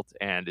difficult,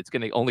 and it's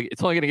only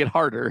going to get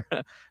harder.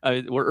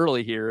 We're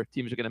early here.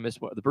 Teams are going to miss.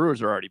 The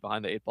Brewers are already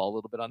behind the 8 ball a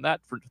little bit on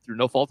that through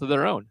no fault of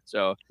their own.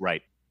 So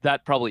right.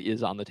 That probably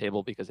is on the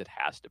table because it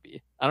has to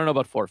be. I don't know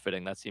about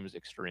forfeiting. That seems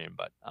extreme,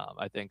 but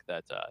I think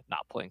that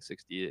not playing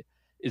 60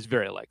 is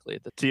very likely.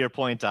 To your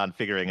point on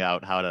figuring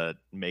out how to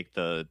make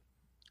the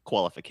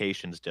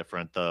qualifications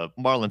different, the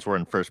Marlins were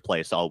in first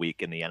place all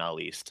week in the NL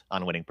East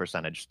on winning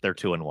percentage. They're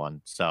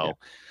 2-1, so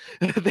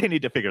they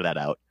need to figure that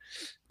out.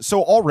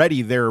 So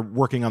already they're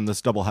working on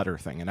this doubleheader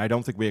thing, and I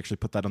don't think we actually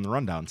put that on the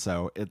rundown.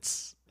 So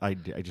I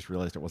just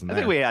realized it wasn't there. I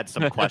think we had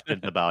some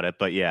questions about it,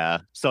 but yeah.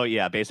 So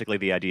yeah, basically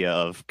the idea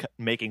of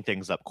making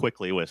things up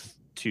quickly with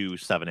 2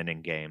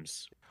 7-inning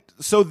games.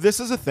 So this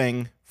is a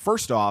thing,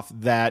 first off,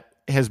 that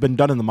has been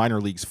done in the minor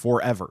leagues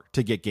forever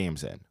to get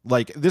games in.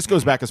 Like, this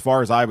goes back as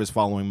far as I was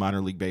following minor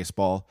league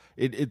baseball.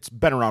 It's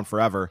been around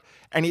forever.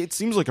 And it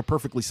seems like a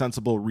perfectly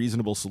sensible,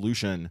 reasonable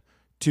solution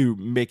to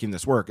making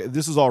this work.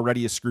 This is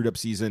already a screwed up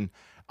season.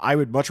 I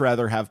would much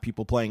rather have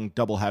people playing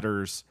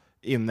doubleheaders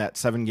in that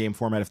 7-game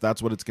format, if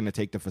that's what it's going to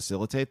take to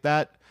facilitate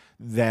that,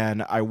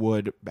 than I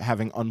would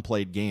having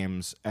unplayed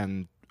games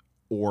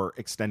or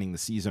extending the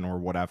season or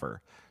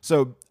whatever.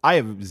 So I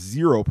have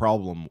zero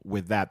problem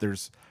with that.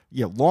 There's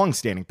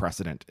long-standing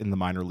precedent in the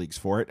minor leagues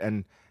for it.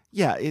 And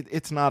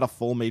it's not a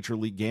full major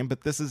league game,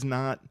 but this is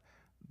not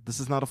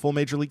a full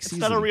major league season.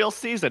 It's not a real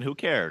season. Who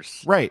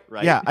cares? Right.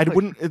 Yeah. I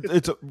wouldn't,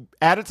 it's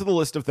add it to the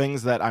list of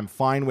things that I'm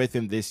fine with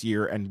in this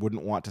year and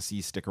wouldn't want to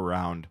see stick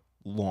around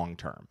long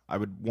term. I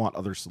would want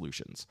other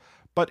solutions,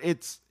 but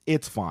it's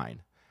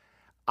fine.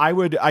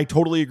 I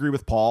totally agree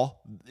with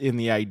Paul in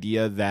the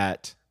idea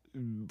that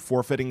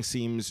forfeiting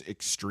seems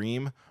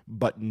extreme,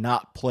 but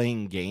not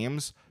playing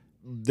games,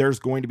 there's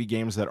going to be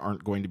games that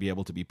aren't going to be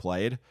able to be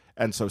played.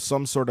 And so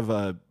some sort of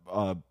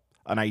an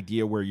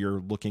idea where you're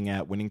looking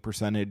at winning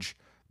percentage,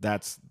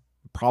 that's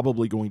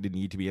probably going to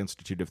need to be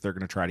instituted if they're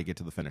going to try to get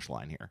to the finish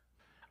line here.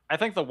 I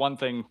think the one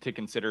thing to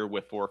consider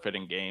with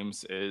forfeiting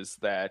games is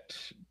that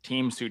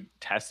teams who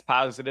test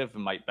positive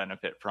might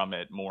benefit from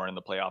it more in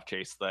the playoff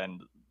chase than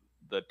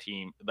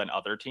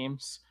other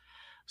teams.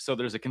 So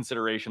there's a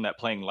consideration that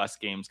playing less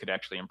games could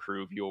actually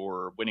improve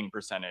your winning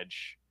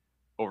percentage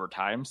over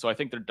time. So I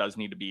think there does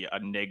need to be a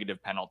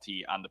negative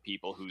penalty on the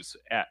people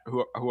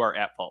who are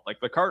at fault.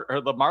 Like the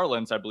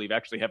Marlins, I believe,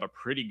 actually have a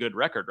pretty good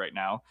record right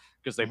now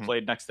because they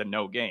played next to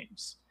no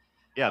games.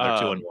 Yeah,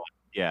 they're 2-1.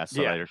 Yeah,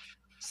 so they're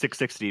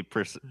 660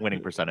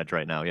 winning percentage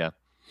right now. Yeah.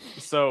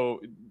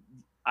 So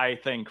I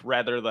think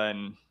rather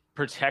than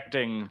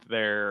protecting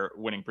their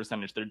winning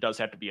percentage, there does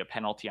have to be a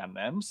penalty on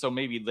them. So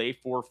maybe they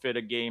forfeit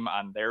a game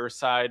on their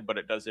side, but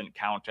it doesn't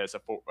count as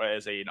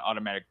an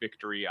automatic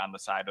victory on the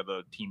side of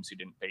the teams who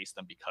didn't face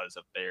them because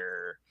of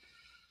their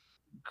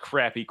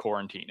crappy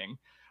quarantining.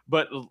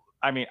 But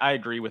I mean, I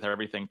agree with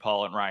everything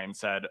Paul and Ryan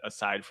said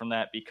aside from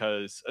that,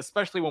 because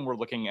especially when we're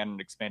looking at an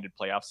expanded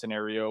playoff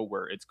scenario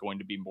where it's going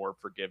to be more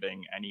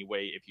forgiving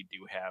anyway, if you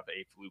do have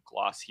a fluke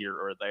loss here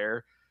or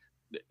there,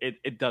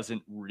 it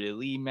doesn't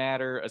really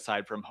matter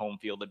aside from home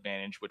field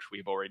advantage, which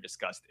we've already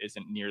discussed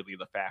isn't nearly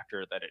the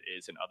factor that it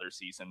is in other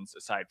seasons,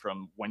 aside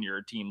from when you're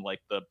a team like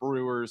the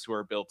Brewers who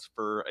are built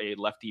for a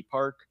lefty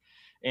park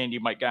and you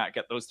might not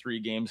get those 3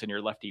 games in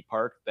your lefty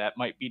park. That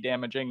might be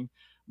damaging,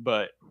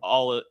 but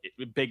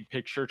big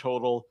picture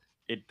total,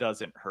 it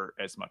doesn't hurt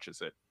as much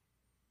as it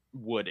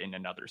would in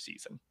another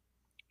season.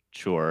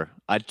 Sure.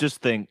 I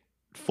just think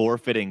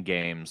forfeiting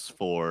games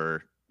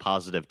for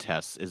positive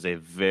tests is a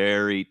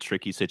very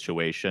tricky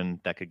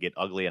situation that could get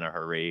ugly in a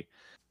hurry.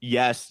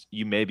 Yes,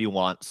 you maybe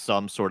want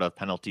some sort of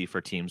penalty for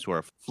teams who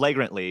are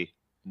flagrantly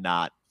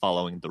not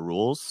following the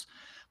rules,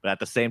 but at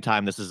the same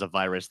time, this is a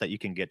virus that you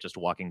can get just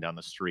walking down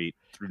the street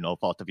through no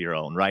fault of your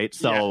own, right?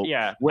 So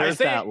where's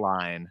that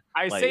line?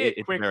 I say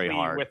it quickly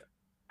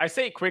I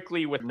say it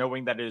quickly with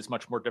knowing that it is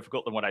much more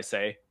difficult than what I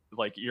say.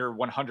 Like, you're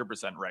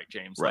 100% right,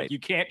 James. Right. Like, you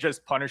can't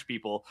just punish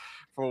people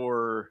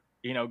for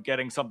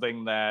getting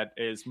something that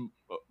is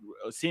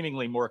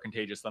seemingly more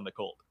contagious than the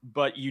cold.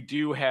 But you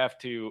do have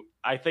to,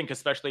 I think,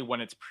 especially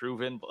when it's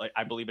proven, like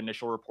I believe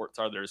initial reports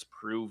are there's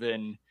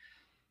proven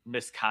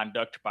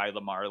misconduct by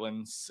the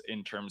Marlins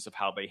in terms of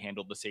how they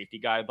handled the safety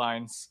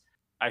guidelines.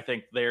 I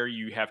think there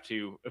you have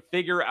to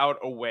figure out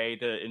a way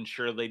to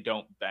ensure they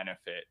don't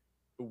benefit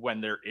when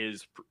there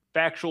is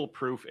factual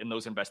proof in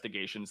those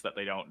investigations that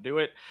they don't do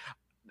it.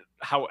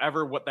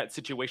 However, what that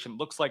situation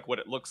looks like, what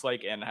it looks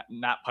like, and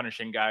not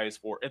punishing guys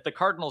for if the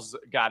Cardinals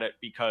got it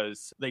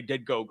because they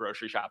did go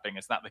grocery shopping,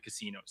 it's not the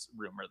casinos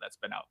rumor that's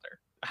been out there.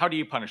 How do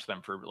you punish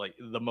them for like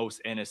the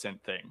most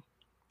innocent thing?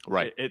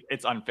 Right.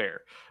 It's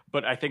unfair.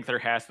 But I think there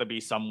has to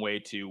be some way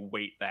to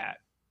weight that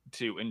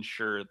to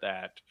ensure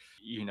that,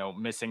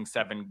 missing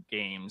 7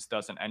 games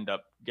doesn't end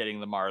up getting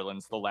the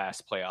Marlins the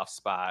last playoff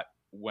spot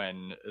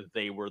when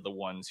they were the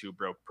ones who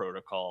broke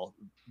protocol.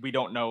 We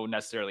don't know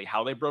necessarily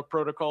how they broke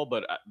protocol,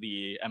 but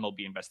the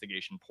MLB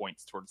investigation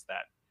points towards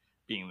that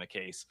being the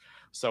case.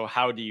 So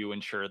how do you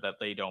ensure that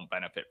they don't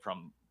benefit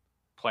from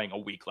playing a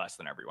week less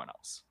than everyone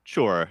else?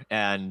 Sure.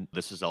 And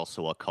this is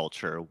also a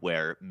culture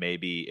where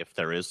maybe if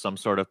there is some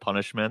sort of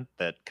punishment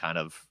that kind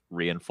of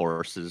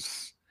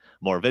reinforces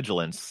more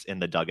vigilance in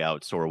the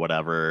dugouts or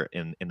whatever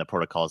in the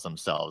protocols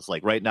themselves.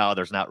 Like right now,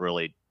 there's not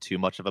really too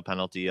much of a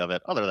penalty of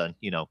it other than,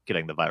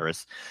 getting the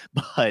virus.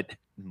 But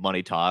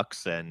money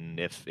talks. And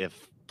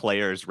if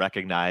players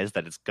recognize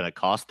that it's going to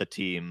cost the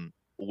team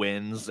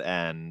wins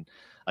and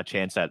a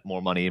chance at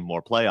more money,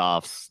 more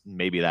playoffs,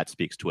 maybe that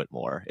speaks to it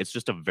more. It's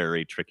just a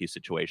very tricky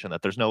situation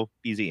that there's no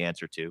easy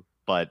answer to,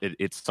 but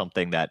it's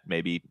something that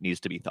maybe needs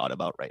to be thought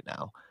about right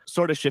now.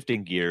 Sort of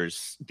shifting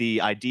gears,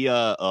 the idea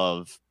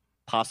of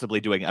possibly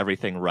doing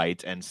everything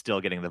right and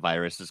still getting the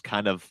virus is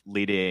kind of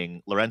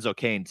leading Lorenzo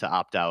Cain to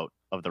opt out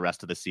of the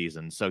rest of the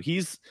season. So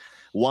he's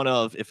one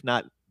of, if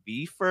not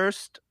the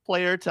first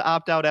player to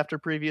opt out after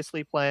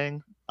previously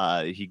playing.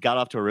 He got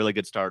off to a really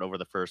good start over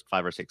the first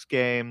 5 or 6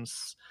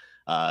 games.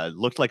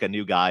 Looked like a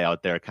new guy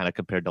out there kind of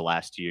compared to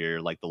last year.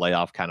 Like the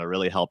layoff kind of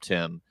really helped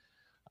him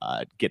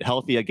get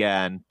healthy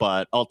again,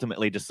 but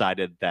ultimately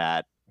decided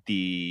that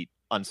the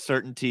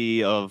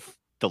uncertainty of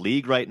the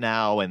league right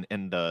now and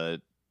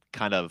the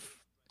kind of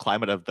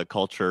climate of the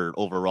culture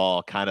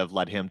overall kind of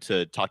led him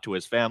to talk to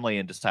his family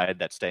and decide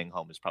that staying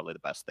home is probably the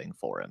best thing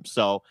for him.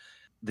 So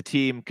the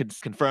team could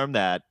confirm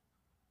that,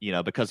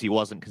 because he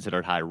wasn't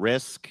considered high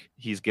risk,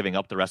 he's giving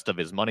up the rest of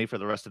his money for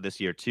the rest of this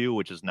year too,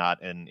 which is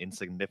not an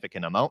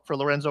insignificant amount for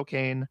Lorenzo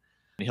Cain.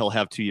 He'll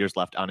have 2 years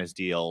left on his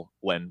deal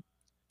when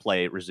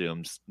play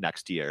resumes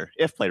next year,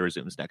 if play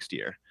resumes next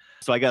year.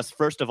 So I guess,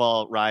 first of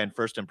all, Ryan,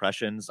 first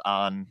impressions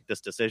on this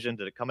decision.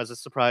 Did it come as a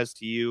surprise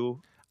to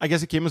you? I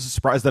guess it came as a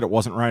surprise that it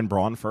wasn't Ryan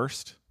Braun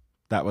first.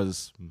 That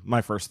was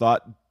my first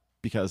thought,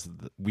 because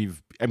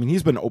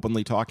he's been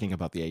openly talking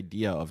about the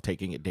idea of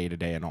taking it day to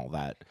day and all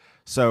that.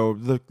 So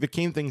the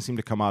Cain thing seemed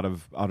to come out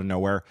of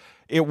nowhere.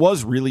 It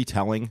was really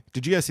telling.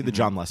 Did you guys see the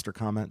John Lester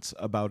comments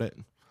about it?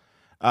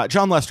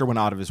 John Lester went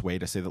out of his way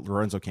to say that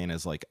Lorenzo Cain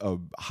is like a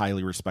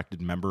highly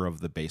respected member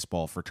of the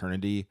baseball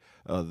fraternity.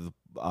 The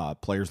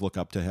players look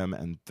up to him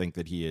and think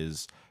that he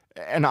is,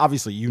 and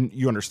obviously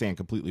you understand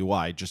completely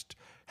why, just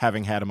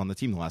having had him on the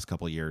team the last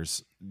couple of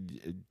years.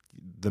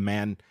 The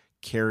man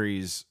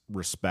carries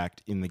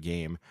respect in the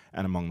game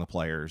and among the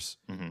players,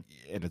 and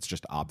it's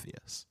just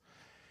obvious.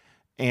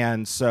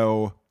 And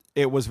so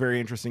it was very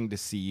interesting to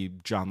see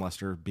John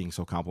Lester being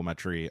so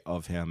complimentary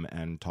of him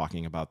and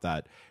talking about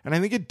that. And I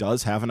think it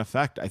does have an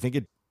effect. I think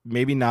it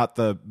maybe not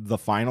the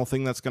final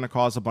thing that's going to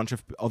cause a bunch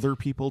of other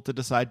people to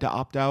decide to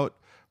opt out,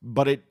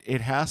 but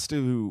it has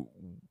to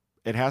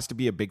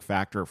be a big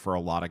factor for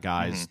a lot of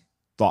guys'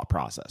 thought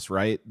process,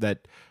 right?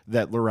 That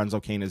Lorenzo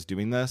Cain is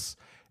doing this.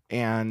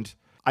 And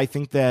I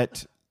think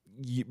that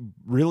you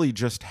really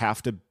just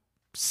have to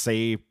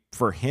say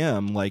for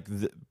him, like,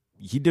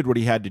 he did what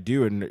he had to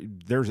do,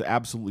 and there's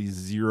absolutely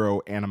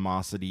zero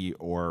animosity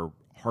or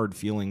hard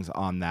feelings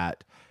on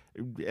that,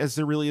 as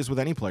there really is with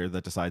any player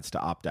that decides to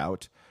opt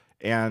out.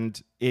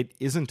 And it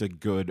isn't a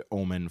good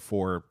omen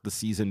for the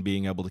season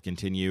being able to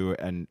continue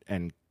and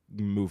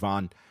move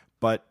on.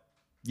 But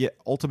yeah,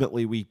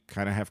 ultimately, we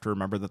kind of have to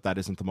remember that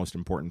isn't the most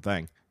important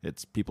thing.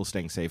 It's people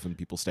staying safe and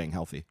people staying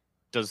healthy.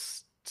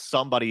 Does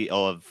somebody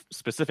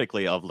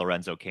specifically of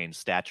Lorenzo Cain's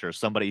stature,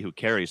 somebody who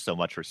carries so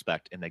much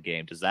respect in the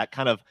game, does that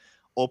kind of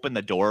open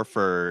the door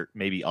for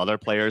maybe other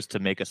players to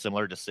make a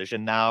similar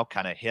decision now?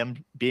 Kind of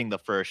him being the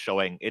first,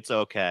 showing it's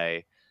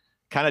okay,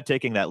 kind of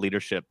taking that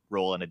leadership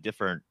role in a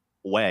different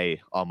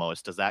way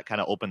almost. Does that kind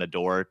of open the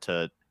door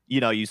to,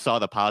 you saw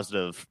the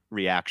positive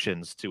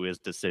reactions to his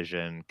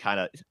decision,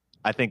 kind of,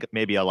 I think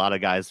maybe a lot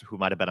of guys who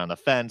might have been on the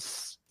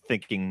fence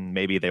thinking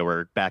maybe they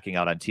were backing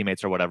out on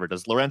teammates or whatever.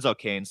 Does Lorenzo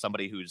Cain,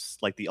 somebody who's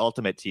like the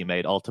ultimate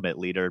teammate, ultimate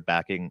leader,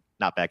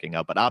 not backing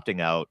out, but opting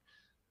out,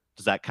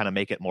 does that kind of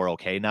make it more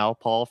okay now,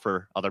 Paul,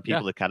 for other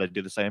people to kind of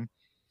do the same?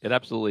 It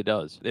absolutely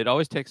does. It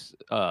always takes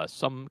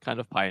some kind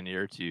of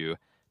pioneer to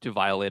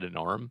violate a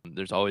norm.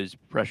 There's always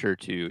pressure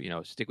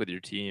to, stick with your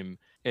team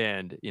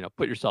and,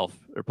 put yourself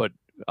or put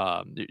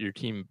your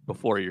team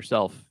before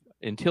yourself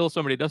until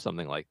somebody does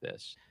something like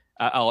this.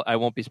 I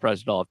won't be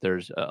surprised at all if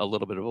there's a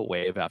little bit of a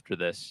wave after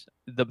this.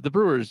 The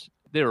Brewers,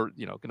 they're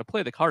going to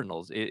play the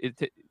Cardinals.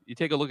 You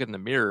take a look in the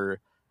mirror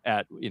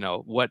at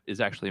what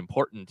is actually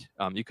important.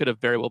 You could have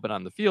very well been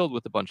on the field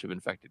with a bunch of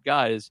infected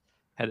guys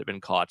had it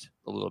been caught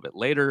a little bit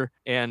later,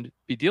 and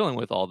be dealing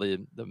with all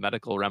the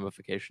medical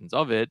ramifications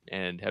of it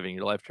and having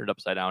your life turned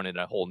upside down in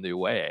a whole new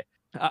way.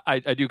 I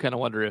do kind of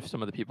wonder if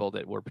some of the people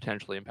that were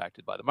potentially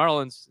impacted by the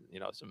Marlins,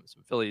 some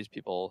Phillies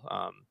people,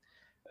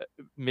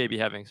 maybe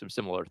having some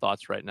similar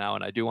thoughts right now.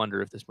 And I do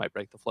wonder if this might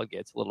break the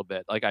floodgates a little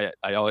bit. Like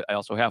I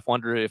also half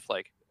wonder if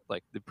like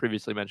the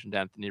previously mentioned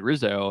Anthony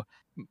Rizzo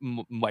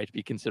might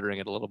be considering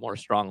it a little more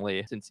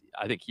strongly, since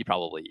I think he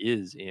probably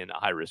is in a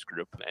high risk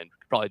group and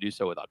could probably do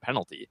so without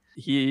penalty.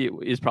 He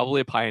is probably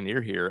a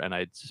pioneer here, and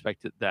I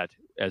suspect that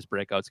as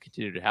breakouts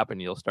continue to happen,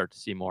 you'll start to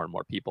see more and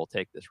more people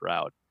take this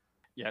route.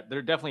 Yeah,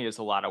 there definitely is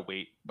a lot of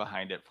weight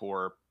behind it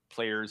for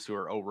players who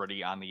are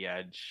already on the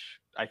edge.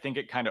 I think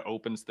it kind of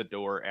opens the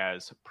door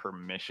as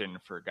permission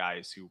for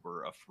guys who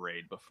were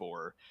afraid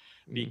before,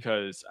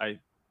 because I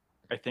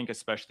think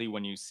especially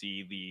when you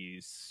see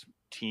these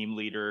team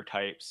leader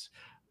types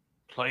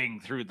playing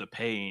through the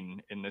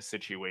pain in this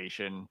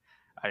situation,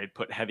 I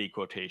put heavy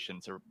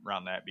quotations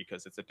around that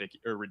because it's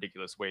a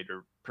ridiculous way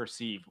to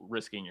perceive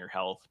risking your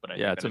health. But I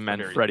think it's a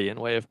Manfredian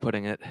way of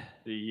putting it.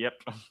 Yep.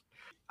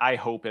 I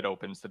hope it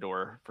opens the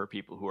door for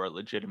people who are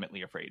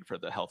legitimately afraid for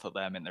the health of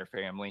them and their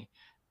family.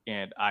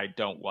 And I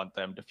don't want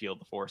them to feel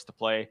the force to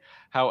play.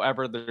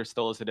 However, there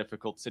still is a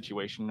difficult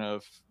situation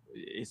of,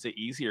 is it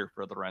easier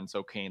for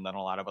Lorenzo Cain than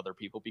a lot of other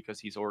people because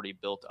he's already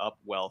built up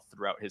wealth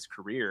throughout his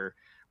career?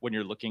 When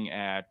you're looking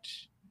at,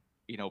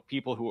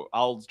 people who,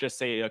 I'll just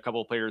say a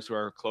couple of players who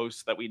are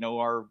close that we know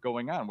are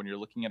going on. When you're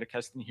looking at a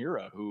Keston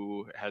Hiura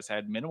who has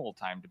had minimal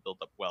time to build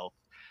up wealth.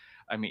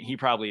 I mean, he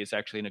probably is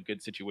actually in a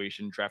good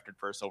situation, drafted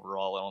first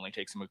overall. It only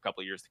takes him a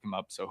couple of years to come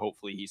up, so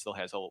hopefully he still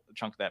has a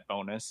chunk of that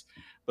bonus.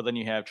 But then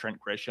you have Trent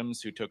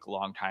Grishams, who took a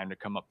long time to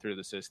come up through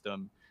the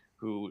system,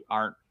 who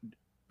aren't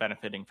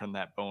benefiting from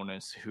that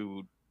bonus,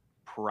 who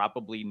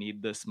probably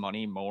need this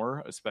money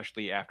more,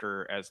 especially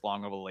after as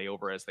long of a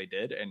layover as they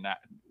did, and not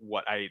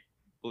what I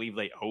believe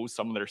they owe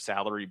some of their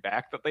salary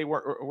back that they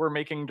were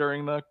making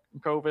during the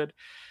COVID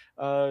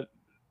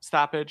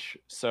stoppage.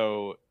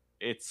 So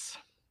it's...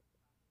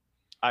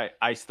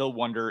 I still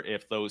wonder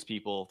if those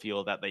people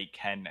feel that they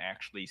can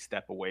actually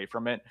step away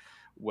from it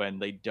when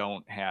they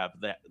don't have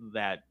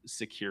that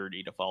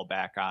security to fall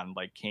back on,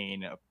 like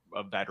Cain,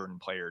 a veteran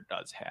player,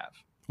 does have.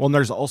 Well, and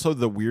there's also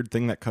the weird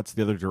thing that cuts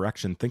the other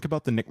direction. Think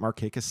about the Nick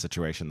Markakis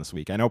situation this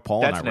week. I know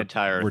Paul and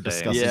I were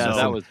discussing. Yeah,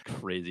 that was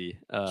crazy.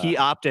 He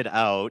opted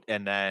out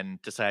and then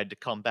decided to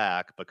come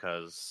back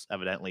because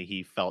evidently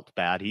he felt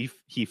bad.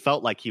 He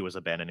felt like he was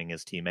abandoning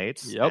his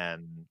teammates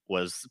and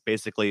was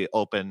basically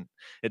open.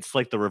 It's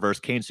like the reverse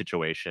Cain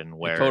situation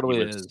where it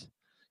totally is.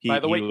 By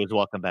the way, he was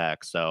welcome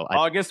back. So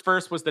August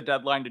 1st was the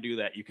deadline to do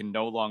that. You can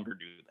no longer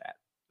do that.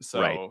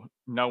 So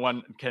no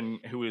one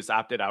who is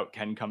opted out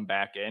can come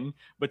back in,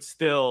 but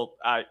still,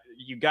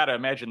 you got to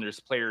imagine there's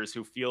players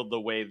who feel the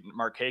way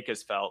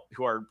Markakis felt,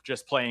 who are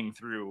just playing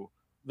through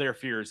their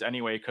fears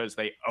anyway because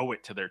they owe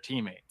it to their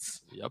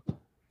teammates. Yep.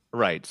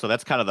 Right. So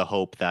that's kind of the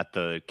hope that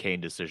the Cain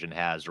decision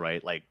has,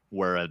 right? Like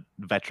where a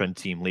veteran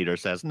team leader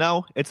says,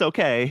 no, it's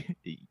okay.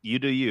 You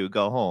do you,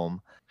 go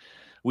home.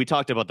 We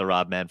talked about the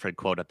Rob Manfred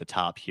quote at the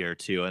top here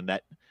too, and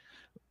that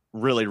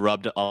really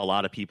rubbed a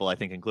lot of people, I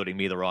think, including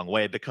me, the wrong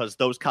way, because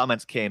those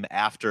comments came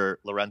after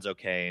Lorenzo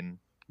Cain,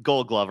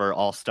 Gold Glover,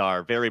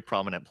 All-Star, very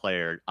prominent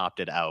player,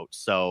 opted out.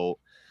 So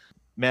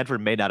Manfred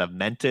may not have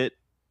meant it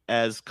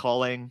as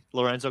calling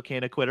Lorenzo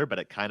Cain a quitter, but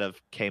it kind of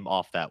came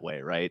off that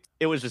way, right?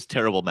 It was just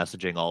terrible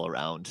messaging all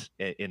around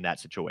in that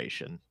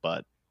situation.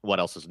 But what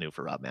else is new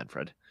for Rob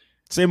Manfred?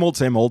 Same old,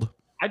 same old.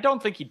 I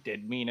don't think he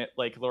did mean it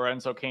like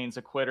Lorenzo Cain's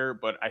a quitter,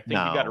 but I think you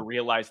got to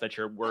realize that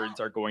your words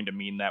are going to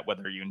mean that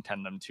whether you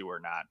intend them to or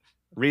not.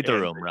 Read the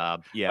room,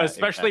 Rob. Yeah,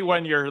 especially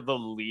when you're the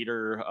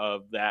leader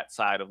of that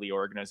side of the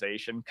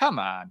organization. Come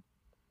on.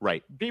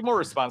 Right. Be more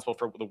responsible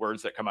for the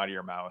words that come out of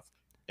your mouth.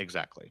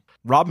 Exactly.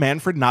 Rob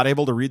Manfred not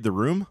able to read the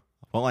room?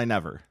 Well, I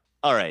never.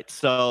 All right,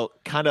 so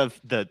kind of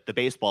the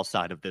baseball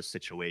side of this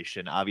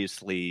situation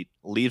obviously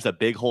leaves a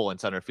big hole in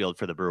center field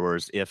for the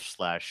Brewers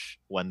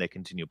when they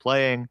continue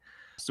playing.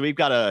 So we've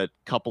got a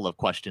couple of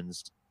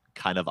questions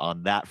kind of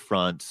on that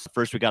front.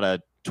 First, we got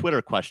a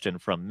Twitter question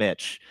from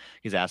Mitch.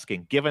 He's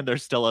asking, given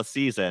there's still a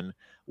season,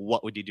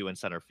 what would you do in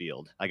center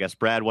field? I guess,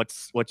 Brad,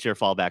 what's your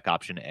fallback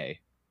option A?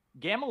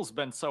 Gamel's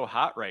been so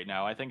hot right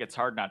now. I think it's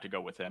hard not to go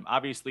with him.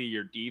 Obviously,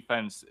 your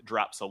defense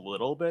drops a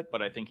little bit,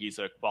 but I think he's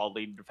a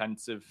quality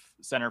defensive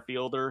center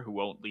fielder who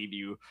won't leave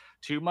you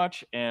too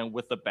much. And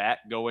with the bat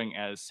going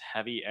as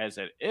heavy as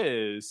it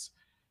is,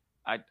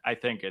 I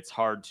think it's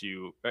hard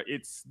to...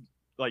 It's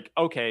like,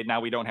 okay,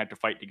 now we don't have to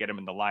fight to get him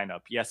in the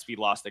lineup. Yes, we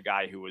lost a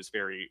guy who is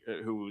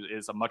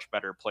a much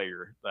better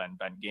player than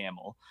Ben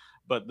Gamel,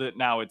 but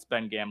now it's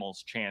Ben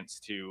Gamel's chance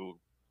to,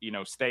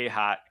 stay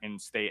hot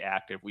and stay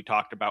active. We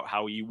talked about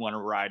how you want to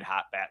ride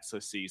hot bats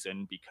this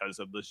season because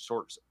of the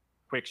short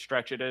quick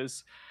stretch it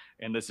is.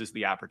 And this is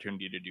the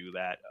opportunity to do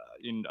that.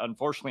 And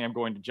unfortunately, I'm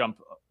going to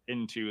jump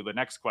into the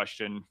next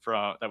question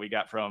that we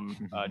got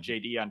from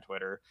JD on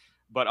Twitter.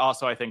 But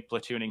also, I think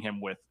platooning him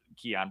with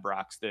Keon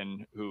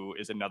Broxton, who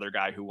is another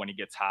guy who, when he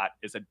gets hot,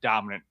 is a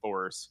dominant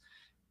force.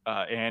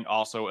 And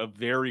also a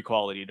very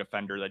quality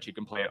defender that you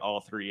can play at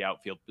all three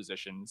outfield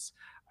positions.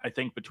 I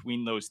think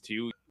between those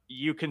two,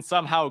 you can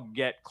somehow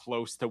get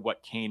close to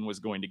what Kane was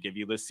going to give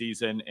you this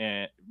season,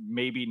 and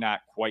maybe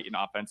not quite an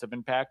offensive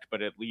impact,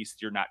 but at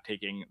least you're not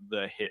taking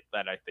the hit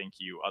that I think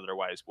you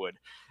otherwise would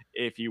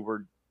if you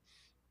were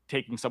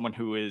taking someone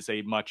who is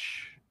a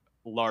much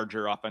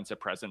larger offensive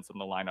presence in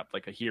the lineup,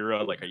 like a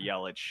Hero, like a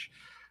Yelich,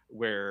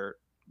 where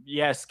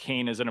yes,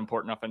 Kane is an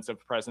important offensive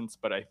presence,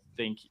 but I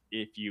think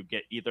if you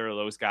get either of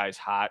those guys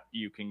hot,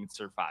 you can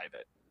survive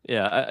it.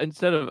 Yeah,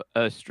 instead of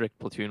a strict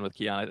platoon with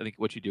Keon, I think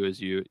what you do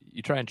is you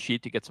try and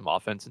cheat to get some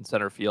offense in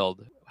center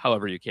field,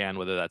 however you can,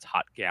 whether that's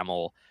hot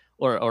Gamel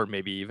or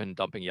maybe even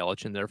dumping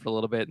Yelich in there for a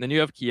little bit. And then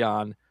you have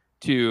Keon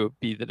to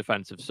be the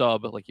defensive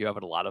sub, like you have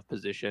at a lot of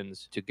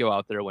positions, to go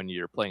out there when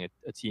you're playing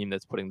a team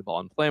that's putting the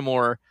ball in play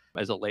more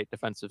as a late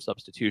defensive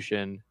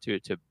substitution to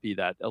be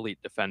that elite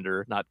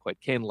defender, not quite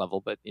Kane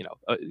level, but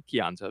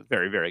Keon's a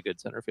very, very good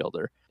center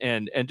fielder,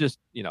 and just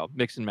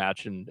mix and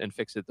match and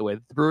fix it the way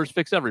that the Brewers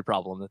fix every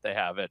problem that they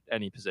have at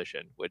any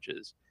position, which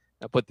is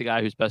put the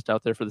guy who's best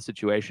out there for the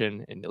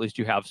situation, and at least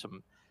you have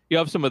some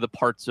of the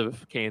parts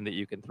of Kane that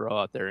you can throw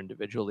out there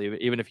individually,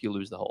 even if you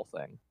lose the whole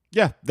thing.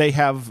 Yeah, they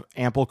have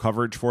ample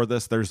coverage for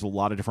this. There's a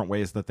lot of different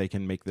ways that they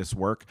can make this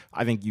work.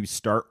 I think you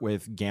start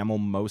with Gamel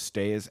most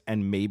days,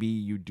 and maybe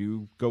you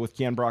do go with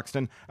Keon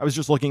Broxton. I was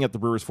just looking at the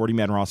Brewers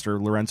 40-man roster.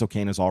 Lorenzo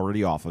Cain is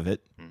already off of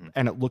it,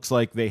 and it looks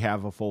like they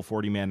have a full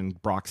 40-man,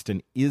 and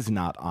Broxton is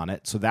not on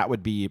it, so that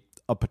would be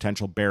a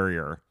potential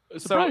barrier.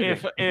 So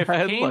if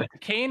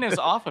Kane is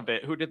off of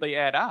it, who did they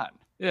add on?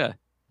 Yeah,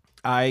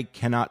 I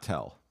cannot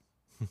tell.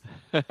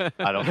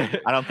 I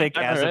don't think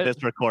as of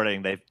this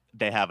recording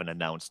they haven't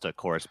announced a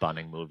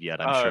corresponding move yet.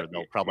 I'm sure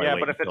they'll probably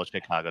wait until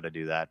Chicago to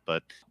do that.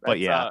 But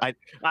yeah,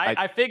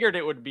 I figured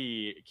it would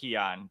be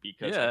Keon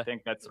because I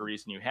think that's the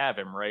reason you have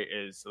him, right?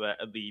 Is that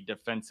the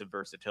defensive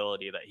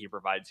versatility that he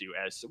provides you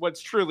as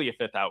what's truly a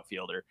fifth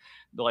outfielder.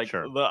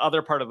 The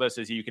other part of this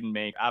is you can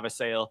make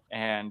Avisail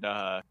and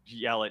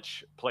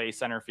Yelich play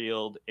center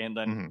field, and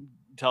then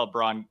tell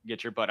Braun,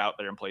 get your butt out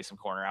there and play some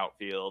corner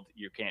outfield.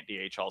 You can't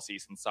DH all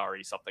season.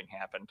 Sorry, something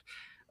happened.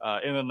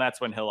 And then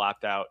that's when he'll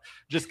opt out.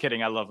 Just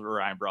kidding. I love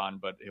Ryan Braun,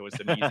 but it was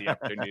an easy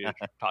opportunity to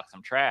talk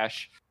some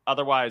trash.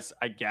 Otherwise,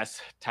 I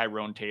guess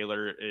Tyrone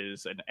Taylor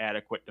is an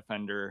adequate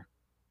defender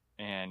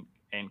and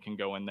can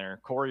go in there.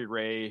 Corey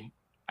Ray,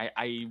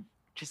 I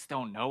just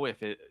don't know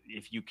if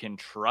you can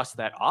trust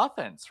that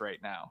offense right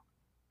now.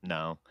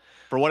 No.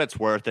 For what it's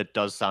worth, it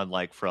does sound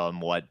like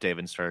from what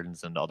David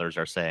Stearns and others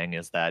are saying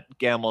is that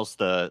Gamel's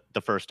the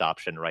first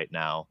option right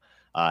now.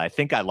 I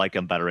think I like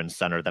him better in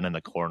center than in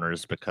the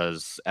corners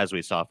because, as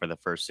we saw for the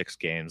first 6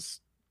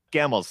 games,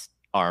 Gamel's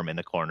arm in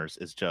the corners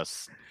is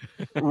just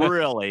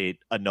really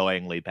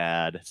annoyingly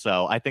bad.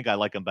 So I think I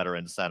like him better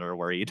in center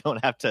where you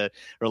don't have to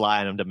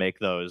rely on him to make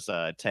those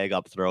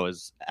tag-up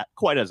throws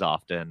quite as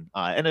often.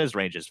 And his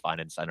range is fine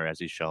in center, as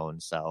he's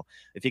shown. So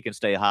if he can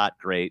stay hot,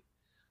 great.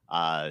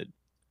 Brad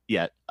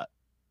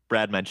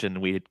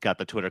mentioned we got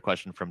the Twitter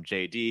question from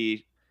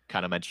JD,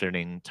 kind of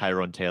mentioning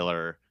Tyrone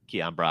Taylor,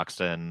 Keon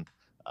Broxton.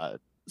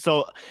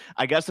 So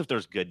I guess if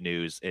there's good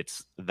news,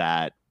 it's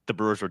that the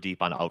Brewers were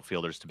deep on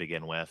outfielders to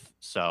begin with.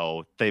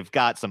 So they've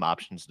got some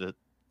options to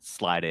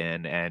slide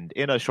in. And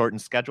in a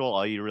shortened schedule,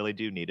 all you really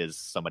do need is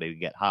somebody to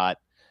get hot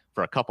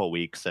for a couple of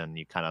weeks and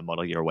you kind of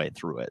muddle your way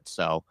through it.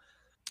 So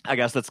I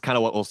guess that's kind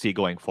of what we'll see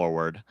going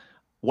forward.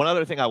 One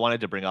other thing I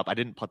wanted to bring up, I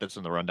didn't put this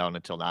in the rundown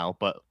until now,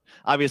 but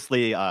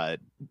obviously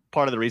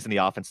part of the reason the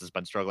offense has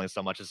been struggling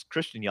so much is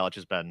Christian Yelich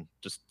has been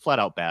just flat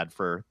out bad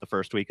for the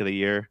first week of the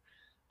year.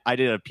 I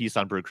did a piece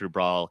on Brew Crew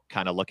Brawl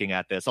kind of looking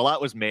at this. A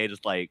lot was made as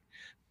like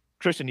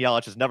Christian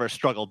Yelich has never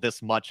struggled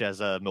this much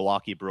as a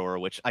Milwaukee Brewer,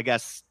 which I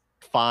guess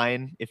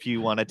fine if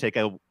you want to take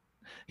a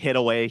hit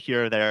away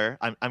here or there.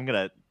 I'm going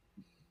to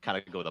kind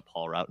of go the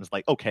Paul route and it's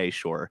like, okay,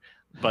 sure.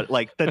 But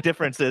like the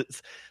difference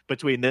is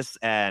between this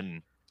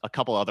and a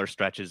couple other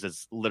stretches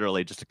is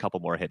literally just a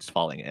couple more hits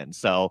falling in.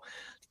 So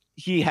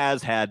he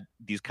has had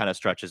these kind of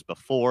stretches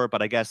before,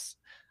 but I guess,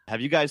 have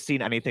you guys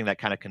seen anything that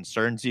kind of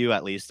concerns you,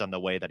 at least on the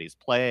way that he's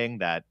playing,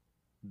 that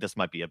this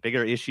might be a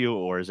bigger issue,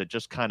 or is it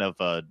just kind of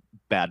a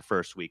bad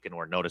first week and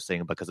we're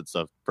noticing because it's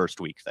a first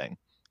week thing?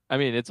 I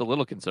mean, it's a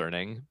little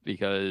concerning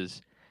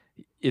because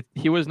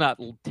he was not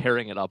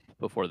tearing it up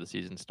before the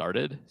season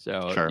started.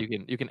 So sure.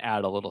 you can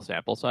add a little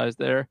sample size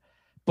there,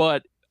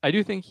 but I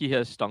do think he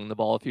has stung the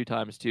ball a few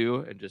times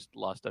too, and just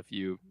lost a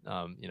few,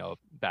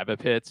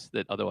 BABIP hits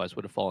that otherwise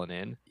would have fallen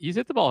in. He's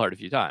hit the ball hard a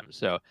few times,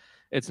 so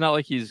it's not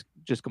like he's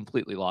just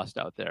completely lost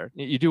out there.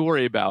 You do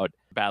worry about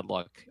bad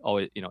luck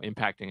always,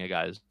 impacting a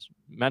guy's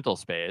mental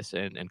space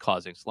and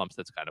causing slumps.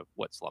 That's kind of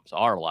what slumps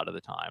are a lot of the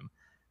time.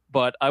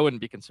 But I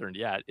wouldn't be concerned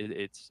yet.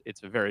 It's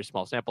a very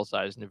small sample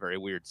size and a very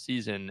weird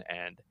season,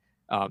 and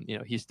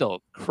He's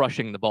still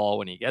crushing the ball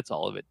when he gets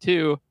all of it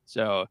too.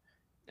 So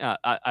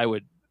I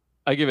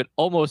give it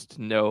almost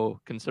no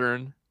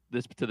concern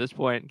to this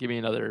point. Give me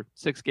another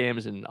 6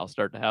 games and I'll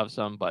start to have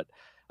some, but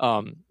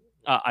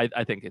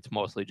I think it's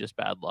mostly just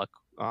bad luck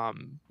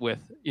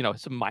with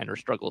some minor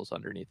struggles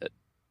underneath it.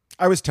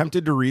 I was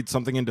tempted to read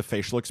something into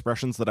facial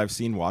expressions that I've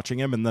seen watching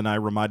him, and then I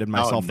reminded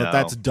myself that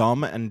that's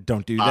dumb and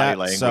don't do that.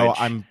 Language. So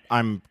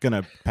I'm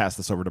gonna pass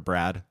this over to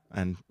Brad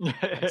and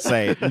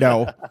say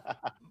no.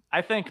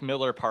 I think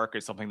Miller Park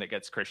is something that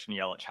gets Christian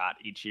Yelich hot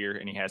each year,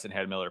 and he hasn't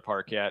had Miller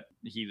Park yet.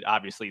 He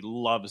obviously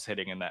loves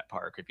hitting in that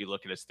park. If you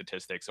look at his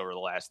statistics over the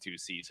last 2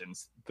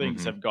 seasons,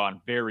 things have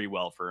gone very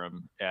well for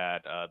him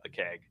at the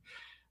Keg.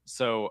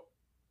 So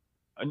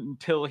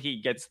until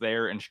he gets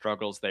there and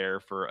struggles there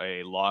for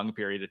a long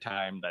period of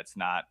time, that's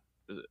not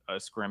a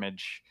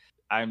scrimmage,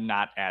 I'm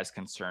not as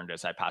concerned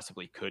as I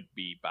possibly could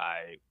be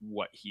by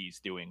what he's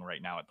doing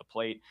right now at the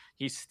plate.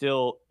 He's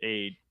still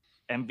a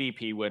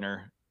MVP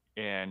winner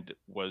and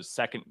was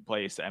second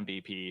place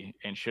MVP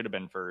and should have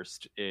been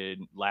first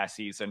in last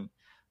season.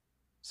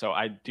 So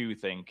I do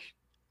think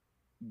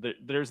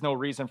there's no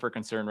reason for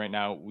concern right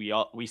now.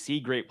 We see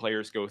great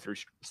players go through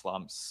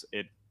slumps.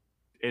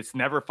 It's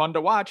never fun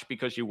to watch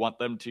because you want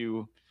them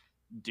to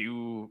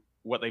do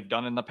what they've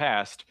done in the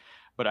past.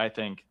 But I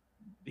think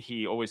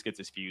he always gets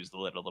his fuse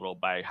lit a little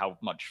by how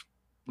much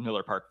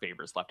Miller Park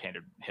favors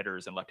left-handed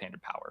hitters and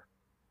left-handed power.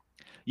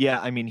 Yeah,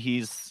 I mean,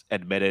 he's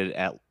admitted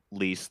at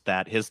least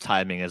that his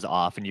timing is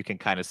off, and you can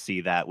kind of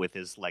see that with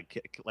his leg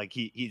kick. Like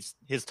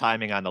his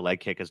timing on the leg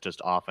kick is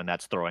just off, and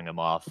that's throwing him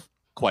off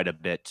quite a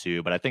bit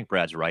too. But I think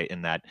Brad's right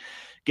in that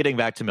getting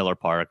back to Miller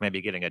Park,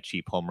 maybe getting a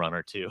cheap home run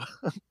or two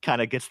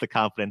kind of gets the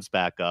confidence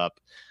back up.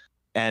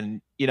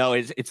 And,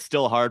 it's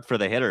still hard for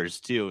the hitters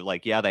too.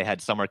 Like, yeah, they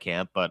had summer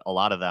camp, but a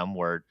lot of them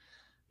were,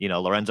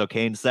 Lorenzo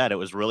Cain said it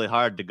was really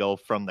hard to go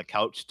from the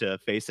couch to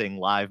facing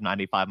live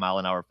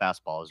 95-mile-an-hour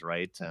fastballs,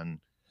 right? And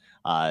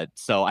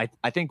so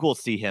I think we'll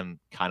see him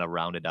kind of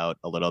rounded out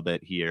a little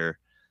bit here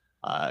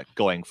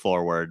going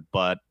forward.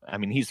 But, I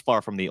mean, he's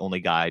far from the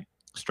only guy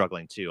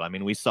struggling too. I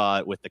mean, we saw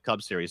it with the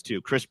Cubs series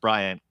too. Chris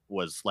Bryant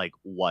was like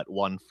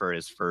one for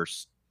his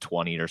first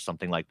 20 or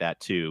something like that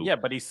too. Yeah,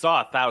 but he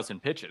saw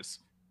 1,000 pitches.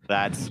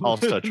 That's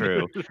also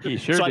true. He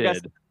sure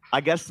did.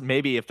 I guess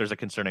maybe if there's a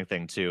concerning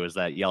thing too is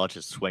that Yelich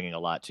is swinging a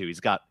lot too.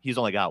 He's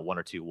only got 1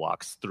 or 2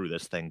 walks through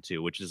this thing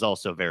too, which is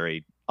also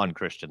very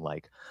unchristian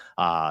like.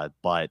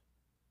 But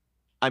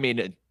I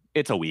mean,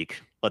 it's a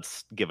week.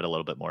 Let's give it a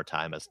little bit more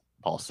time, as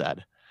Paul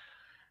said.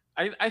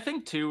 I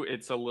think too,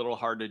 it's a little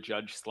hard to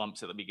judge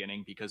slumps at the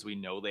beginning because we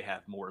know they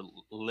have more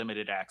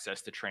limited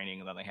access to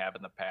training than they have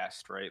in the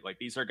past, right? Like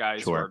these are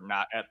guys who are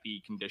not at the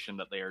condition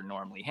that they are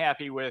normally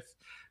happy with,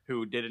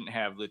 who didn't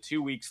have the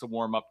 2 weeks to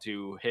warm up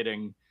to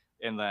hitting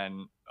and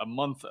then a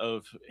month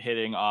of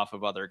hitting off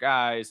of other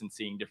guys and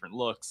seeing different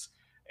looks.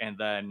 And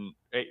then,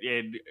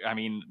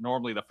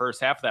 normally the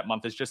first half of that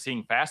month is just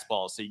seeing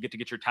fastballs. So you get to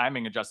get your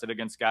timing adjusted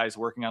against guys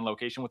working on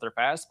location with their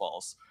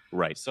fastballs.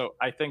 Right. So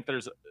I think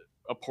there's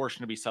a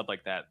portion to be said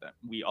like that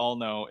we all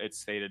know it's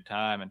stated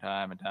time and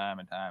time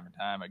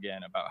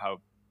again about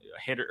how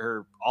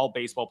all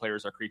baseball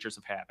players are creatures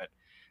of habit.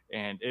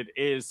 And it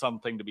is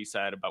something to be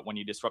said about when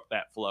you disrupt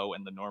that flow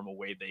and the normal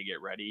way they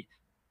get ready.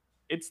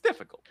 It's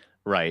difficult.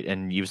 Right.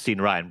 And you've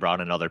seen Ryan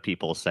Braun and other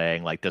people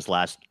saying like this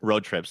last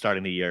road trip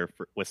starting the year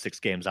with 6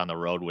 games on the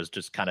road was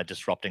just kind of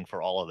disrupting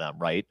for all of them,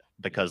 right?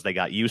 Because they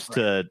got used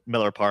to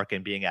Miller Park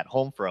and being at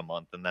home for a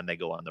month and then they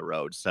go on the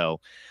road. So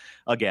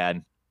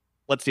again,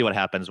 let's see what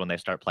happens when they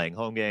start playing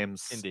home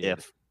games. Indeed.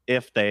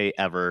 If they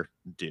ever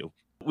do.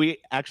 We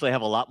actually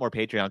have a lot more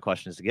Patreon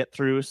questions to get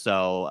through.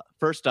 So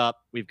first up,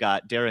 we've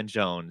got Darren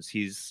Jones.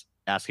 He's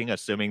asking,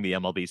 assuming the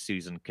MLB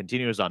season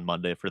continues on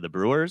Monday for the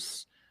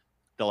Brewers,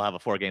 they'll have a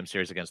 4-game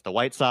series against the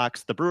White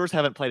Sox. The Brewers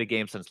haven't played a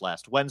game since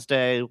last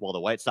Wednesday, while the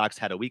White Sox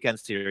had a weekend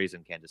series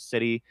in Kansas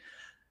City.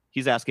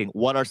 He's asking,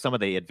 what are some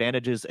of the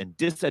advantages and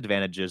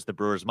disadvantages the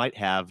Brewers might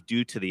have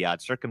due to the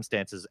odd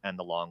circumstances and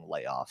the long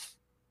layoff?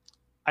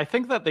 I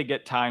think that they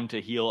get time to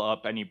heal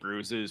up any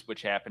bruises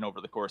which happen over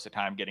the course of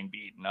time getting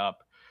beaten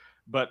up.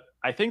 But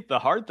I think the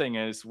hard thing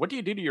is, what do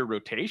you do to your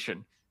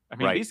rotation? I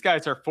mean, these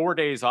guys are 4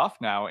 days off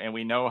now, and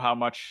we know how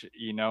much,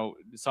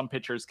 some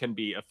pitchers can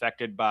be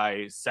affected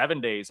by 7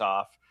 days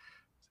off.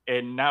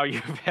 And now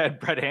you've had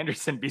Brett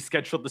Anderson be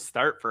scheduled to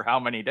start for how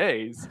many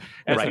days,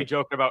 as we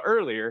joked about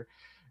earlier.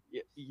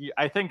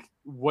 I think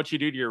what you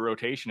do to your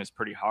rotation is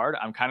pretty hard.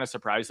 I'm kind of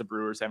surprised the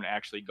Brewers haven't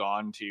actually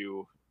gone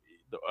to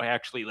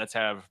let's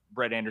have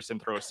Brett Anderson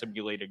throw a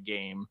simulated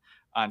game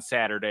on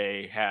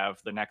Saturday, have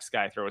the next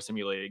guy throw a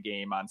simulated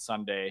game on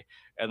Sunday,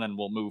 and then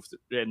we'll move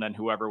and then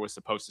whoever was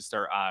supposed to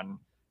start on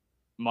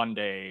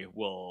Monday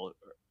will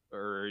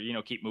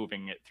keep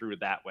moving it through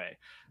that way.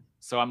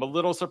 So I'm a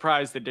little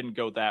surprised it didn't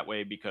go that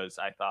way, because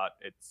I thought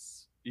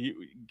it's,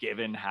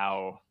 given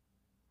how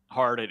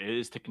hard it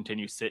is to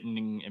continue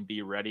sitting and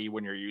be ready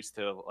when you're used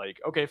to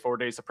 4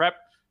 days of prep,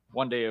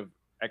 1 day of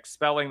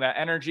expelling that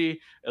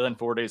energy, and then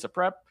 4 days of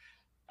prep.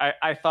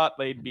 I thought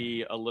they'd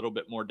be a little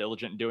bit more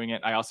diligent in doing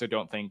it. I also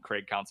don't think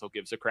Craig Counsell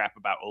gives a crap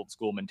about old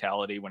school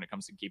mentality when it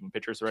comes to keeping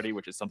pitchers ready,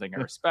 which is something I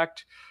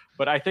respect.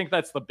 But I think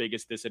that's the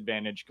biggest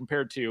disadvantage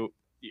compared to,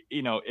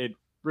 it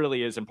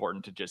really is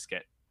important to just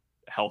get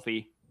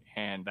healthy.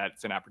 And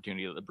that's an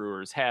opportunity that the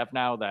Brewers have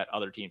now that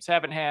other teams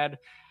haven't had,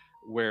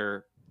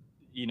 where,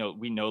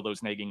 we know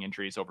those nagging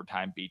injuries over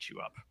time beat you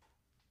up.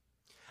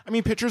 I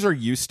mean, pitchers are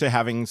used to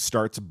having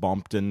starts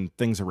bumped and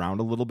things around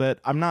a little bit.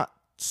 I'm not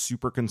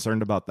super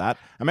concerned about that.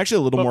 I'm actually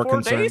a little more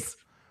concerned. Days?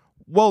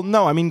 Well,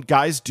 no, I mean,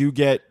 guys do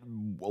get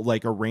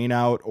like a rain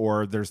out,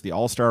 or there's the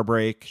All-Star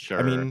break. Sure.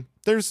 I mean,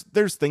 there's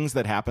things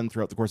that happen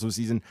throughout the course of a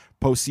season,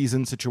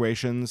 postseason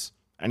situations.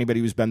 Anybody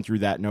who's been through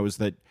that knows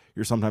that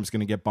you're sometimes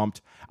going to get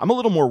bumped. I'm a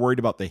little more worried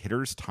about the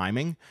hitter's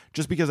timing,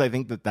 just because I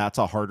think that that's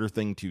a harder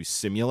thing to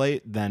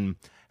simulate than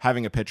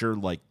having a pitcher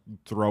like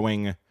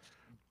throwing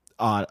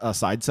a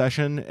side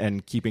session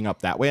and keeping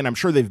up that way. And I'm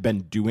sure they've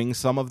been doing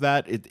some of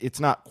that. It's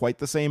not quite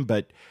the same,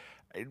 but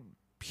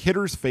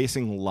hitters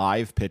facing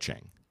live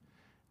pitching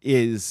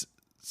is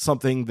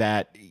something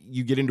that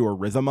you get into a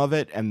rhythm of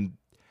it. And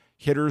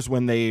hitters,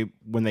 when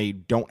they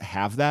don't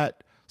have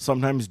that,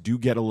 sometimes do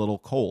get a little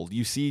cold.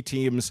 You see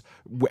teams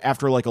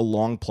after like a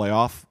long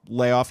playoff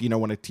layoff,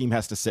 when a team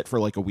has to sit for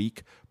like a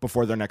week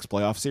before their next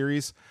playoff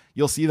series,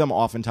 you'll see them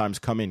oftentimes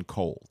come in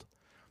cold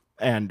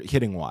and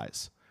hitting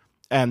wise.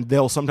 And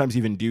they'll sometimes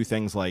even do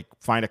things like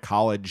find a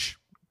college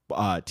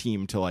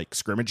team to like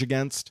scrimmage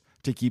against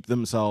to keep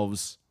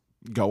themselves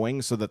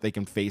going so that they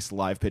can face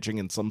live pitching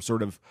in some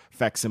sort of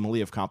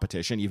facsimile of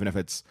competition, even if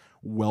it's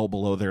well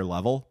below their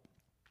level.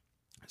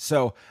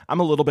 So I'm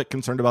a little bit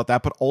concerned about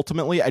that, but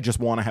ultimately I just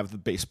want to have the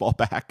baseball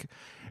back,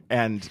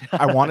 and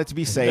I want it to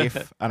be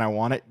safe, and I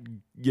want it,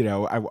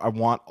 I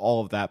want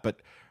all of that, but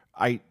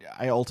I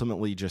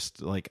ultimately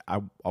just like I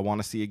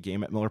want to see a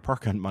game at Miller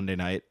Park on Monday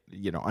night,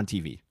 on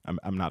TV.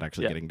 I'm not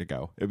actually getting to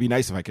go. It'd be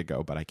nice if I could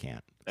go, but I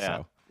can't. Yeah.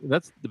 So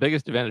that's the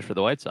biggest advantage for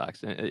the White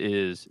Sox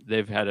is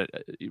they've had a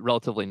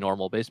relatively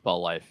normal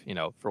baseball life,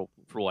 for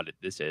what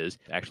this is,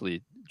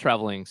 actually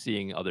traveling,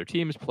 seeing other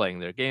teams, playing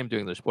their game,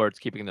 doing their sports,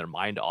 keeping their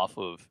mind off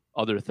of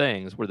other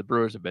things, where the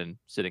Brewers have been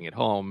sitting at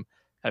home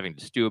having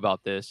to stew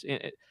about this.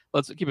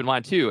 Let's keep in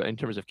mind too, in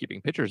terms of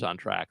keeping pitchers on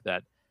track,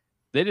 that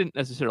they didn't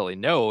necessarily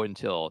know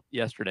until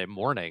yesterday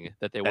morning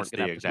that they weren't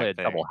going to have to play a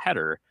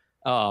doubleheader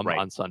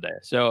on Sunday.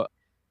 So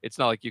it's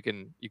not like you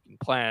can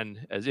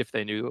plan as if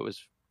they knew it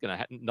was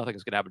nothing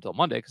was going to happen until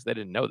Monday, because they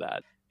didn't know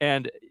that.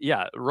 And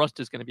yeah, rust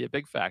is going to be a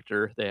big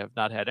factor. They have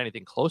not had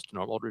anything close to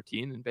normal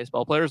routine, and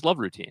baseball players love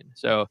routine.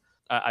 So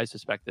I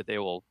suspect that they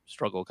will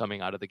struggle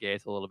coming out of the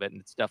gate a little bit, and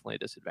it's definitely a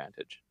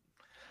disadvantage.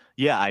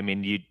 Yeah, I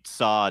mean, you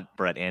saw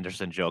Brett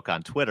Anderson joke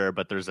on Twitter,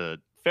 but there's a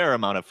fair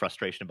amount of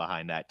frustration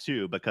behind that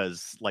too,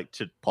 because like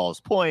to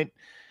Paul's point,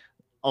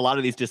 a lot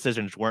of these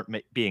decisions weren't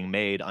being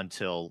made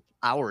until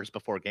hours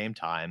before game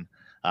time.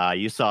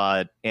 You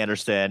saw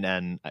Anderson,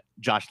 and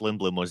Josh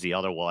Lindblom was the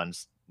other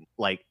ones,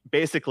 like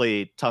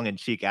basically tongue in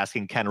cheek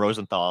asking Ken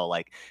Rosenthal,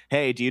 like,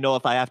 hey, do you know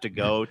if I have to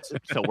go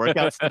to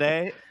workouts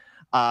today?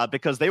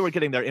 Because they were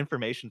getting their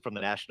information from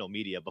the national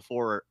media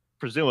before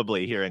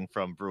presumably hearing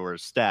from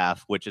Brewers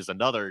staff, which is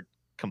another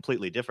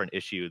completely different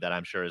issue that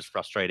I'm sure is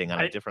frustrating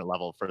on a different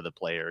level for the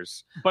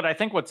players. But I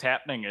think what's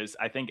happening is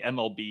I think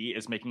MLB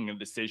is making a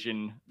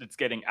decision that's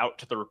getting out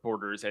to the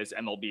reporters as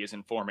MLB is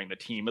informing the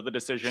team of the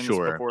decisions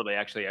before they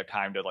actually have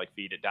time to like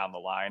feed it down the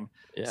line.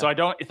 Yeah. So I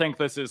don't think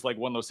this is like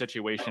one of those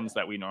situations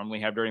that we normally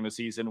have during the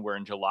season where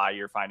in July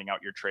you're finding out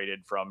you're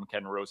traded from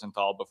Ken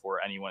Rosenthal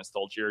before anyone's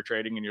told you're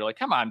trading, and you're like,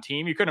 come on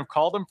team, you couldn't have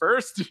called him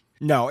first.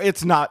 No,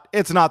 it's not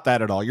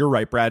that at all. You're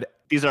right, Brad.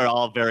 These are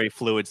all very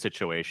fluid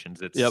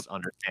situations. It's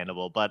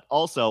understandable, but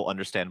also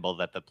understandable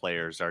that the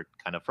players are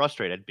kind of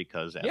frustrated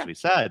because, as we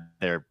said,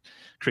 they're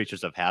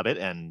creatures of habit,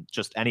 and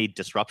just any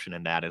disruption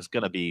in that is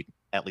going to be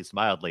at least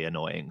mildly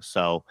annoying.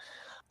 So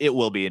it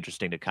will be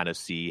interesting to kind of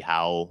see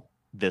how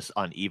this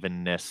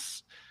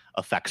unevenness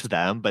affects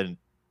them.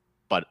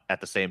 But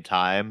at the same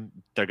time,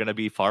 they're going to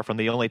be far from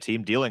the only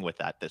team dealing with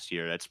that this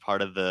year. It's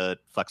part of the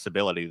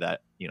flexibility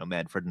that,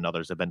 Manfred and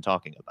others have been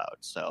talking about.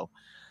 So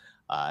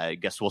I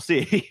guess we'll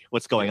see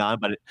what's going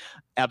on, but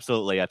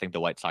absolutely, I think the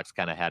White Sox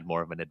kind of had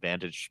more of an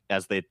advantage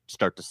as they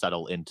start to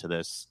settle into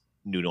this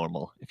new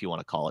normal, if you want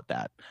to call it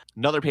that.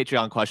 Another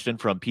Patreon question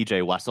from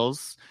PJ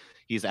Wessels.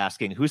 He's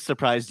asking, who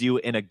surprised you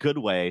in a good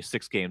way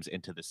 6 games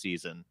into the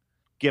season?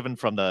 Given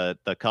from the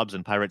Cubs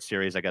and Pirates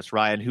series, I guess,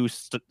 Ryan, who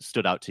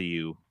stood out to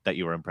you that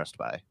you were impressed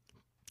by?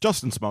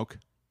 Justin Smoke.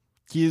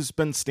 He's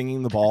been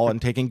stinging the ball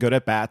and taking good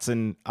at bats,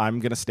 and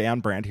I'm going to stay on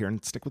brand here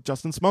and stick with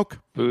Justin Smoke.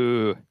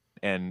 Boo.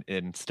 And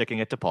sticking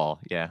it to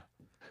Paul, yeah.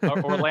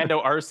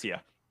 Orlando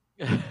Arcia.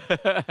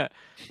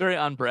 Very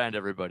on brand,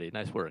 everybody.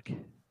 Nice work.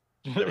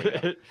 There we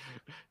go.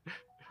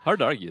 Hard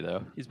to argue,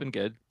 though. He's been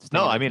good.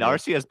 No, I mean,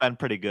 Arcia has been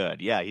pretty good.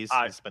 Yeah, he's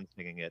been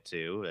sticking it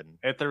too. And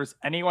if there was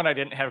anyone I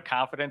didn't have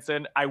confidence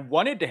in, I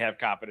wanted to have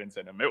confidence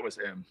in him. It was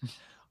him.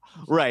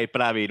 Right,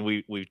 but I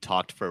mean, we've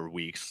talked for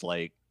weeks.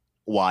 Like,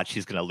 watch,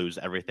 he's going to lose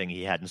everything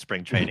he had in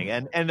spring training.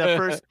 And the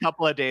first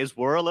couple of days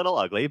were a little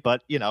ugly,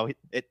 but,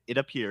 it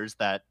appears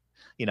that,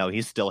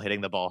 he's still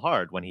hitting the ball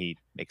hard when he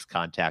makes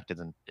contact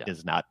and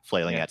is not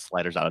flailing at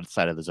sliders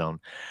outside of the zone.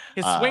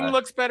 His swing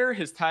looks better.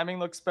 His timing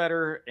looks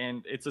better.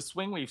 And it's a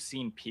swing we've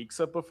seen peaks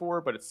of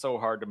before, but it's so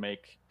hard to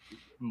make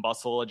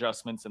muscle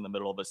adjustments in the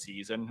middle of a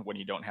season when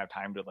you don't have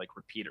time to like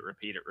repeat it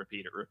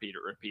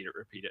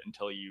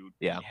until you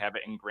have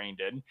it ingrained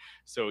in.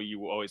 So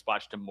you always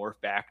watched him morph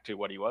back to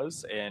what he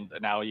was, and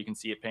now you can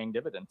see it paying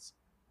dividends.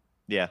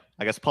 Yeah,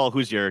 I guess, Paul,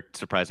 who's your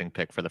surprising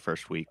pick for the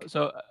first week?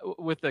 So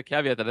with the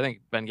caveat that I think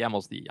Ben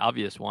Gamel's the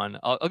obvious one,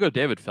 I'll go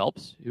David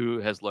Phelps, who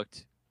has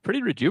looked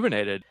pretty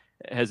rejuvenated,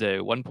 has a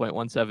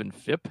 1.17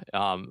 FIP,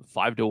 5-1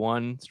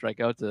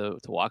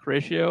 strikeout to walk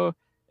ratio,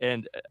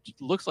 and it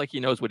looks like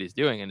he knows what he's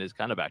doing and is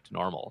kind of back to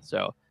normal.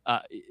 So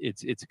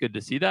it's good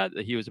to see that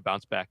he was a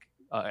bounce back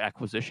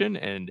acquisition,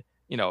 and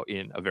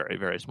in a very,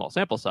 very small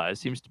sample size,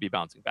 seems to be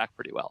bouncing back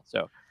pretty well.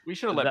 So we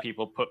should have let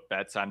people put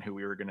bets on who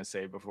we were going to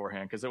say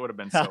beforehand, because it would have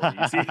been so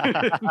easy.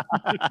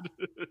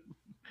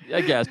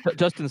 I guess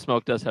Justin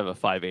Smoke does have a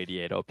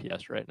 588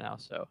 OPS right now,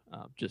 so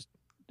just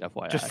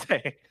FYI. Just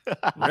saying.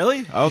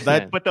 Really? Oh,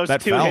 but those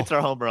two fell. hits are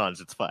home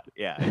runs. It's fine.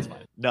 Yeah, it's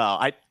fine. No,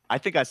 I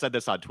think I said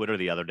this on Twitter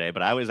the other day,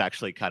 but I was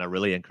actually kind of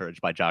really encouraged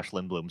by Josh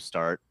Lindblom's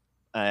start,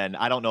 and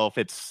I don't know if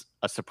it's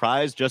a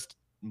surprise, just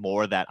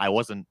more that I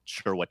wasn't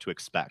sure what to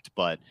expect,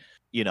 but.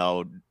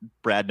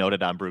 Brad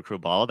noted on Brew Crew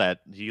Ball that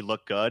he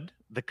looked good.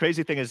 The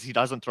crazy thing is he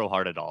doesn't throw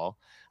hard at all.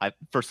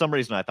 For some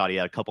reason, I thought he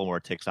had a couple more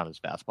ticks on his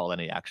fastball than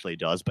he actually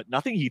does, but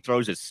nothing he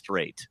throws is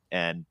straight,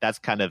 and that's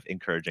kind of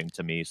encouraging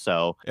to me.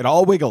 So it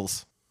all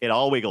wiggles. It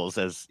all wiggles,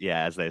 as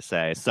they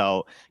say.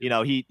 So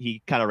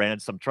he kind of ran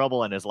into some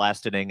trouble in his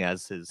last inning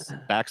as his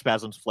back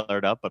spasms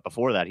flared up, but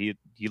before that, he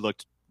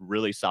looked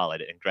really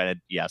solid. And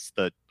granted, yes,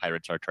 the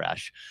Pirates are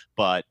trash,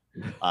 but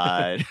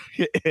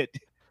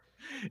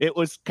it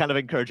was kind of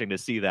encouraging to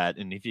see that.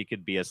 And if he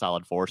could be a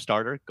solid 4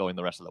 starter going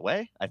the rest of the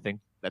way, I think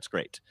that's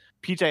great.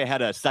 PJ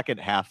had a second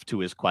half to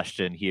his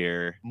question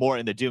here, more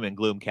in the doom and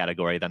gloom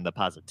category than the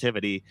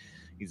positivity.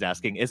 He's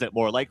asking, is it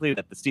more likely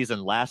that the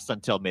season lasts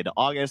until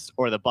mid-August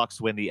or the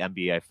Bucks win the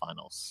NBA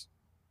Finals?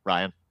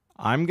 Ryan?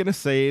 I'm going to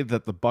say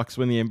that the Bucks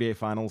win the NBA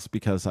Finals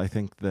because I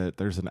think that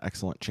there's an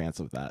excellent chance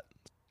of that.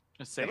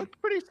 They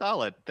look pretty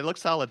solid. They looked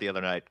solid the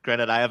other night.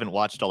 Granted, I haven't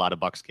watched a lot of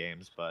Bucks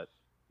games, but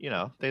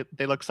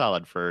they look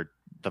solid for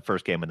the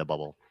first game in the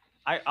bubble.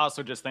 I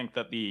also just think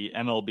that the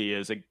MLB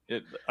is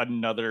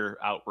another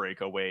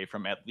outbreak away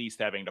from at least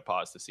having to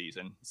pause the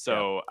season.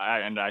 So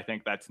I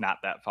think that's not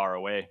that far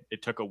away.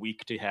 It took a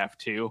week to have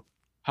 2.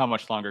 How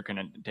much longer can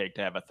it take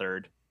to have a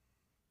third?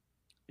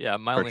 Yeah,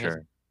 my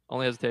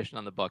only hesitation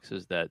on the Bucks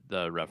is that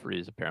the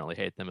referees apparently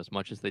hate them as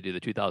much as they do the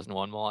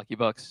 2001 Milwaukee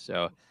Bucks.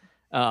 So,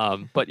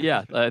 but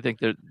yeah, I think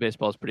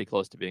baseball is pretty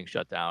close to being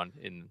shut down,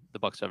 and the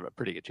Bucks have a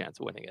pretty good chance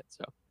of winning it.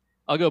 So,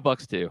 I'll go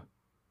Bucks too.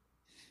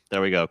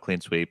 There we go. Clean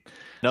sweep.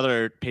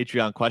 Another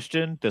Patreon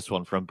question. This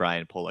one from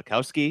Brian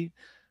Polakowski.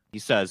 He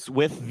says,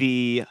 with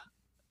the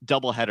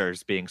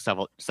doubleheaders being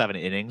 7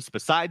 innings,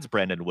 besides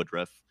Brandon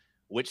Woodruff,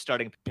 which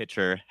starting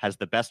pitcher has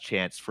the best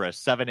chance for a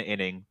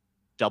 7-inning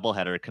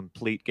doubleheader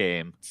complete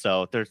game?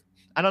 So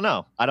I don't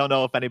know. I don't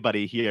know if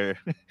anybody here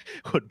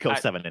would go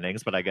 7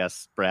 innings, but I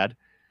guess Brad.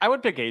 I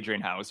would pick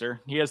Adrian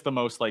Hauser. He has the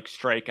most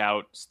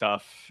strikeout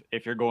stuff.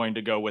 If you're going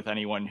to go with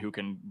anyone who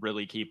can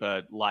really keep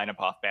a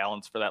lineup off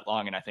balance for that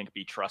long, and I think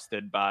be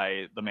trusted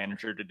by the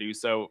manager to do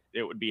so,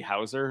 it would be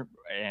Hauser.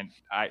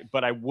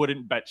 But I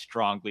wouldn't bet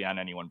strongly on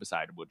anyone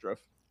beside Woodruff.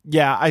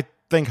 Yeah, I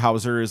think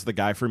Hauser is the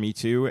guy for me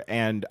too,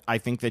 and I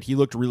think that he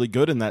looked really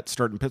good in that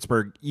start in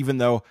Pittsburgh, even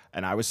though,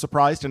 and I was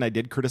surprised, and I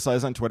did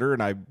criticize on Twitter,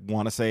 and I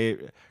want to say,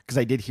 because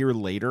I did hear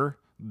later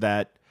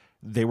that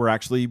they were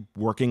actually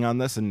working on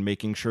this and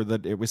making sure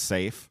that it was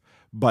safe.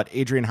 But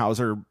Adrian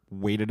Hauser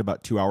waited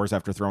about 2 hours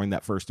after throwing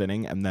that first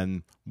inning and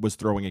then was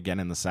throwing again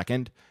in the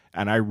second.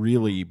 And I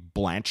really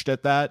blanched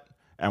at that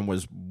and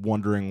was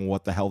wondering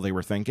what the hell they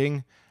were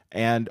thinking.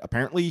 And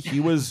apparently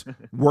he was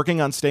working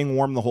on staying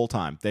warm the whole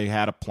time. They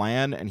had a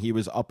plan, and he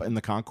was up in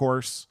the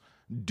concourse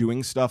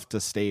doing stuff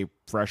to stay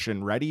fresh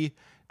and ready.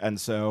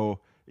 And so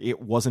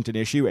it wasn't an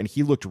issue. And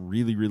he looked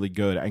really, really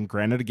good. And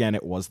granted, again,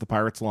 it was the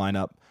Pirates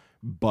lineup,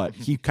 but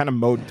he kind of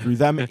mowed through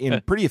them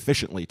in pretty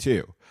efficiently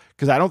too.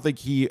 Because I think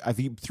he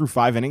threw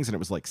 5 innings and it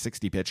was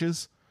 60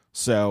 pitches.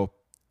 So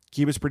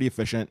he was pretty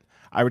efficient.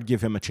 I would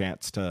give him a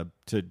chance to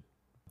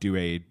do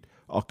a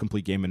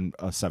complete game in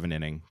a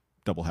 7-inning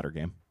doubleheader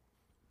game.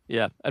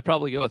 Yeah, I'd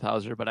probably go with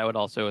Hauser, but I would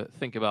also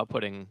think about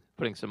putting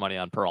some money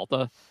on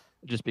Peralta,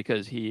 just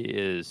because he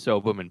is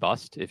so boom and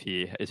bust. If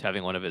he is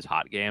having one of his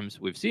hot games,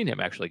 we've seen him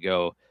actually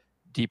go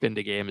deep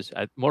into games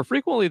more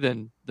frequently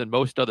than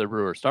most other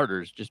Brewer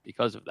starters, just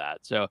because of that.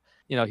 So,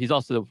 he's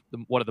also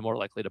one of the more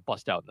likely to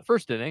bust out in the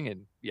first inning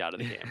and be out of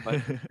the game.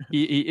 But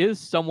he is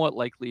somewhat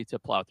likely to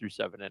plow through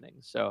 7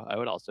 innings. So I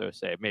would also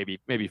say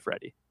maybe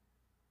Freddie.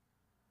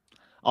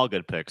 All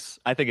good picks.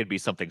 I think it'd be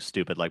something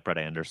stupid like Brett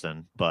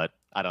Anderson, but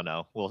I don't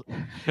know. Well,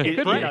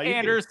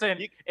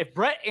 if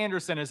Brett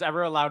Anderson is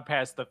ever allowed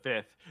past the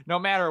 5th, no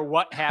matter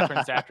what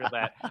happens after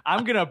that,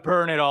 I'm going to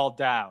burn it all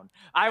down.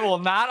 I will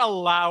not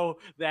allow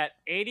that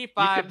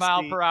 85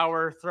 mile per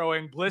hour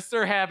throwing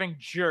blister having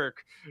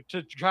jerk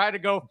to try to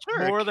go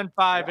more than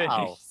 5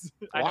 innings.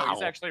 I know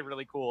he's actually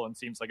really cool and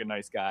seems like a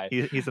nice guy.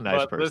 He's a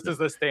nice person. This is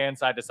the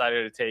stance I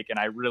decided to take, and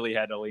I really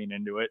had to lean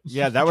into it.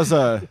 Yeah, that was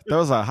a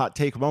hot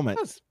take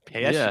moment.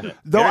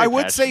 Though I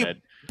would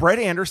say Brett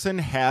Anderson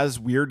has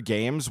weird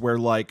games where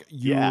like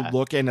you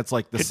look and it's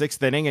like the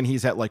 6th inning and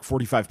he's at like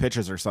 45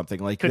 pitches or something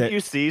like that. Could you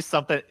see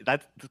something?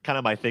 That's kind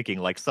of my thinking,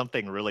 like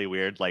something really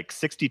weird, like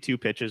 62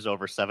 pitches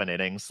over 7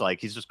 innings. Like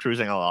he's just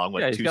cruising along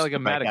with 2 he's got like a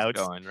strikeouts.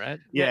 Maddox going, right?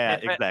 Yeah,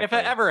 exactly. If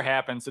it ever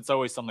happens, it's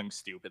always something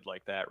stupid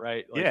like that,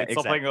 right? Like it's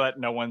something that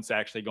no one's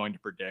actually going to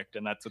predict,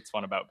 and that's what's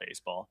fun about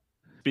baseball.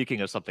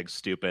 Speaking of something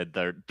stupid,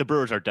 the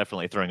Brewers are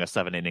definitely throwing a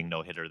 7-inning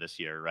no-hitter this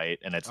year, right?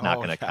 And it's not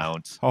going to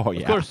count. Oh,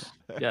 yeah. Of course.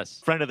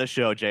 Yes. Friend of the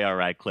show, J.R.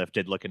 Radcliffe,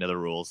 did look into the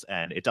rules,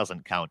 and it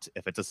doesn't count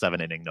if it's a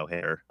 7-inning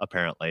no-hitter,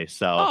 apparently.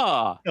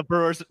 So the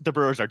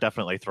Brewers are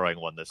definitely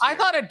throwing one this year. I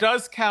thought it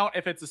does count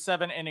if it's a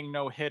 7-inning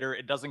no-hitter.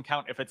 It doesn't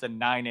count if it's a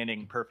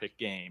 9-inning perfect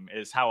game,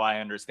 is how I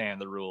understand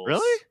the rules.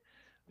 Really?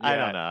 Yeah. I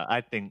don't know. I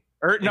think...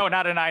 no,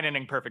 not a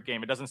 9-inning perfect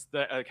game. It doesn't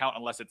count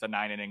unless it's a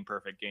 9-inning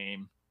perfect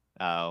game.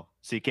 Oh,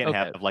 so you can't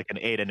have like an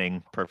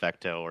 8-inning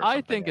perfecto or something.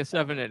 I think a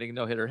 7-inning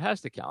no-hitter has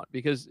to count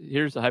because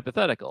here's the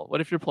hypothetical. What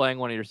if you're playing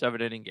one of your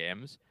 7-inning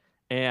games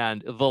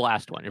and the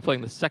last one, you're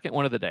playing the second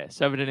one of the day,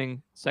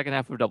 7-inning, second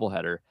half of a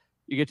doubleheader.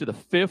 You get to the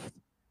 5th,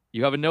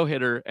 you have a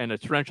no-hitter and a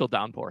torrential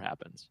downpour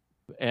happens.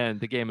 And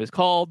the game is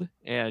called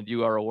and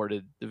you are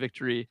awarded the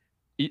victory.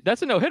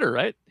 That's a no-hitter,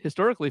 right?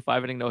 Historically,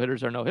 5-inning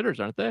no-hitters are no-hitters,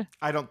 aren't they?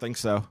 I don't think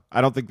so.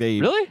 I don't think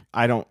they... Really?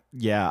 I don't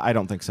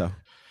think so.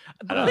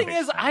 The thing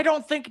is, I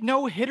don't think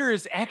no-hitter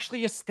is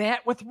actually a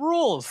stat with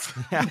rules.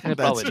 Yeah,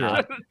 that's true.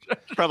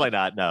 Probably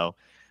not, no.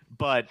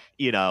 But,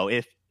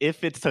 if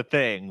it's a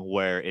thing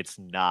where it's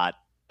not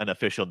an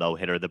official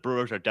no-hitter, the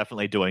Brewers are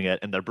definitely doing it,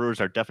 and the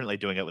Brewers are definitely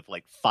doing it with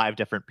like 5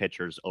 different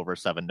pitchers over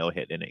 7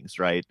 no-hit innings,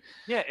 right?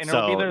 Yeah, and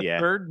it'll be their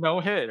third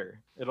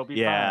no-hitter. It'll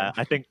be fine.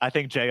 I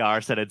think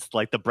JR said it's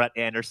like the Brett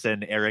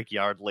Anderson, Eric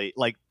Yardley,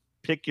 like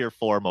pick your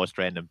 4 most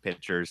random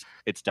pitchers.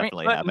 It's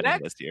definitely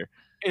happening this year.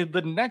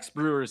 The next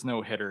Brewers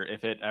no-hitter,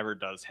 if it ever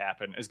does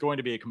happen, is going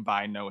to be a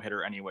combined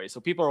no-hitter anyway. So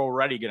people are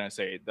already going to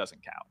say it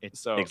doesn't count.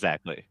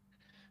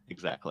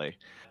 Exactly.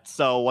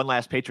 So one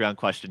last Patreon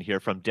question here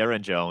from Darren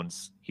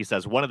Jones. He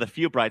says, one of the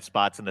few bright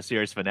spots in the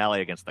series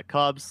finale against the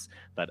Cubs,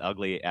 that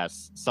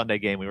ugly-ass Sunday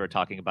game we were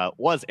talking about,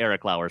 was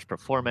Eric Lauer's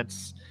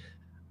performance.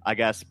 I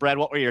guess, Brad,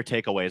 what were your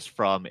takeaways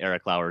from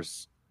Eric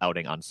Lauer's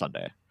outing on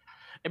Sunday?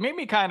 It made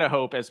me kind of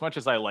hope, as much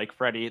as I like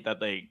Freddie,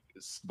 that they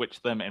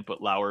switch them and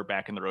put Lauer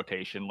back in the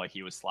rotation like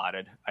he was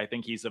slotted. I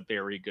think he's a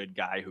very good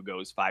guy who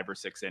goes 5 or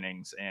 6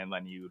 innings and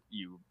then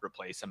you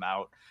replace him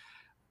out.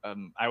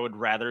 I would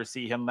rather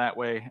see him that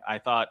way. I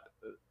thought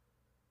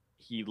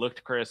he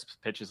looked crisp,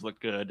 pitches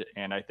looked good,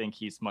 and I think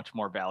he's much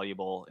more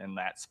valuable in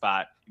that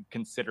spot,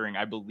 considering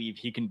I believe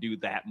he can do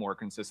that more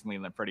consistently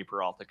than Freddie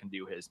Peralta can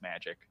do his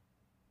magic.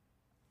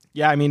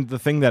 Yeah, I mean, the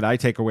thing that I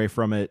take away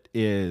from it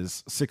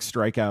is 6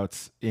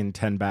 strikeouts in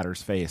 10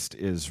 batters faced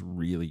is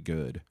really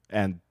good.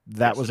 And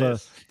that was a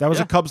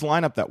Cubs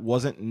lineup that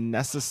wasn't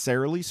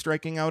necessarily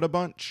striking out a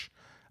bunch.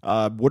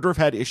 Woodruff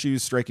had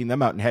issues striking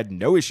them out and had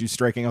no issues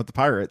striking out the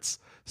Pirates.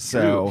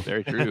 So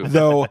very true.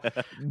 Though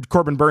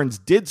Corbin Burns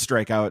did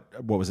strike out,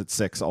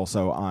 6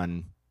 also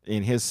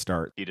in his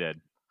start. He did.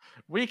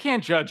 We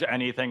can't judge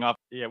anything off.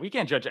 Yeah, we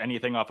can't judge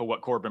anything off of what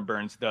Corbin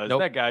Burns does.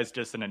 Nope. That guy's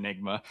just an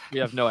enigma. We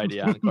have no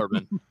idea on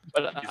Corbin.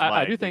 But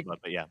I do think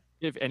yeah,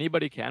 if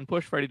anybody can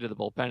push Freddie to the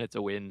bullpen, it's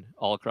a win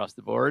all across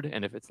the board.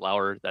 And if it's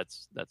Lauer,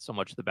 that's so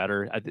much the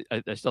better.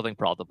 I still think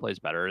Peralta plays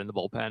better in the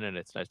bullpen, and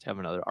it's nice to have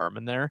another arm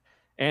in there.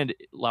 And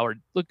Lauer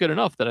looked good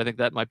enough that I think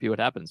that might be what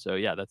happens. So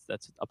yeah,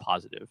 that's a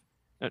positive.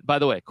 And by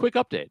the way, quick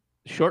update.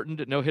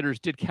 Shortened no-hitters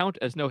did count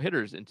as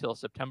no-hitters until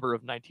September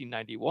of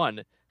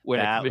 1991.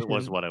 That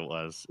was what it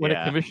was. When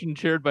a commission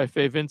chaired by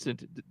Fay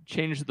Vincent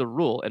changed the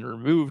rule and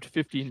removed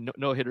 50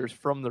 no-hitters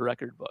from the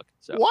record book.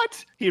 So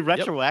what? He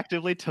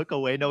retroactively took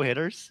away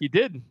no-hitters? He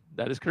did.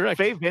 That is correct.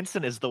 Fay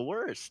Vincent is the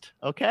worst.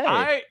 Okay.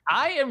 I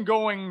am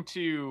going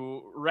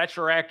to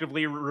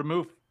retroactively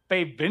remove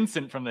Fay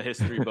Vincent from the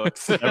history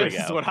books. This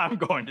is what I'm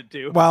going to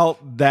do. Well,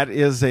 that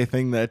is a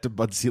thing that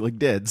Bud Selig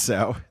did.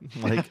 So,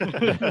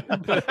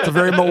 it's a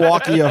very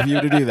Milwaukee of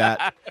you to do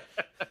that.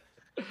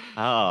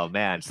 Oh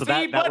man! So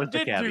that was the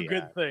caveat. Do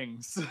good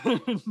things.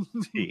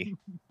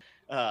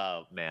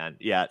 Oh man,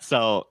 yeah.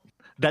 So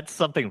that's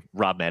something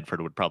Rob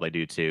Manfred would probably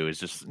do too. Is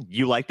just,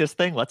 you like this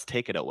thing? Let's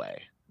take it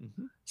away.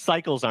 Mm-hmm.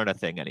 Cycles aren't a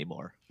thing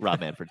anymore. Rob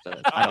Manfred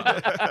says. I don't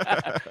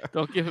know.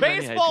 Don't give him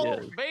any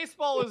ideas.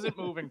 Baseball isn't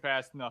moving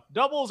fast enough.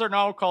 Doubles are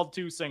now called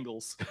 2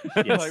 singles.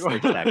 Yes,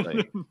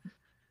 exactly.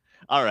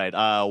 All right.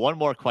 One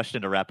more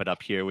question to wrap it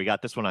up here. We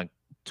got this one on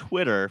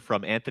Twitter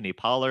from Anthony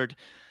Pollard.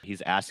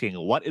 He's asking,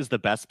 what is the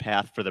best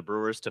path for the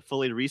Brewers to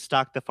fully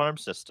restock the farm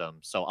system?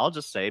 So I'll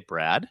just say,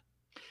 Brad.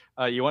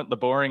 You want the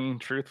boring,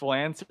 truthful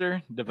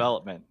answer?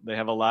 Development. They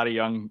have a lot of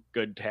young,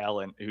 good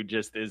talent who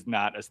just is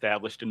not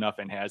established enough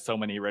and has so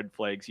many red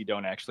flags you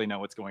don't actually know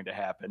what's going to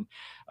happen.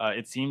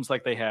 It seems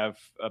like they have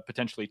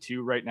potentially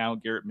 2 right now.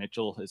 Garrett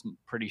Mitchell is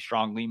pretty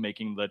strongly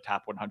making the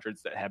top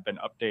 100s that have been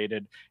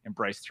updated, and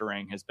Bryce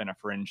Terang has been a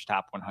fringe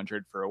top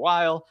 100 for a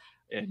while.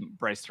 And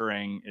Bryce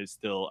Terang is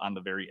still on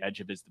the very edge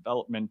of his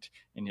development,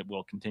 and it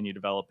will continue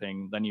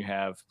developing. Then you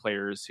have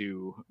players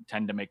who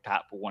tend to make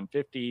top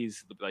 150s,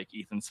 like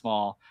Ethan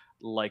Small,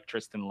 like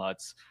Tristan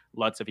Lutz.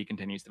 Lutz, if he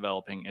continues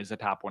developing, is a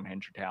top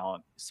 100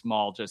 talent.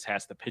 Small just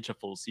has to pitch a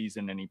full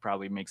season, and he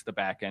probably makes the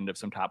back end of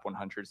some top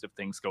 100s if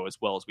things go as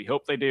well as we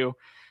hope they do.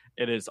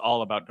 It is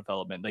all about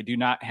development. They do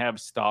not have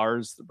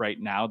stars right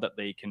now that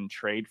they can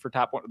trade for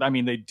top one. I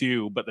mean, they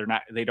do, but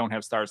they don't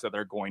have stars that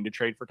they're going to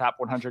trade for top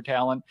 100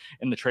 talent.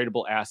 And the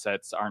tradable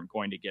assets aren't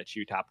going to get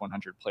you top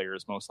 100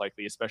 players, most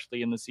likely,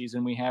 especially in the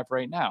season we have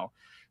right now.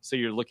 So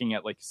you're looking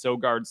at like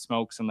Sogard,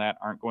 Smokes, and that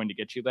aren't going to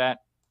get you that.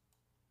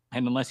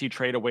 And unless you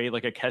trade away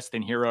like a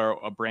Keston Hiura,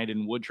 a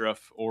Brandon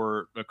Woodruff,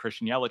 or a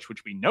Christian Yelich,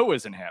 which we know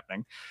isn't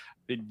happening,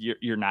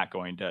 you're not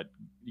going to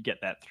get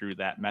that through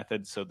that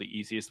method. So the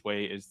easiest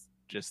way is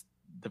just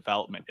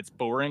development. It's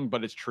boring,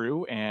 but it's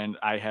true. And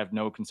I have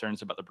no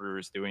concerns about the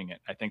Brewers doing it.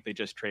 I think they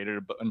just traded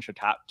a bunch of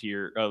top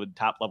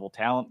level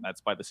talent.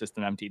 That's why the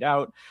system emptied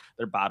out.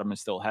 Their bottom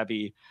is still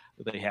heavy.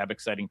 They have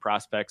exciting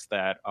prospects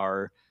that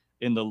are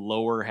in the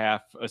lower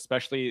half,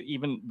 especially.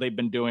 Even they've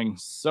been doing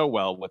so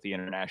well with the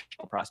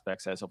international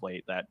prospects as of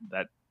late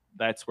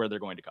that's where they're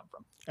going to come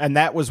from. And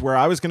that was where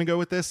I was going to go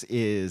with this,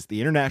 is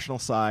the international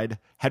side.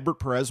 Hedbert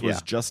Perez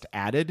was just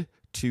added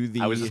to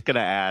the... I was just going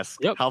to ask,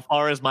 how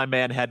far is my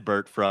man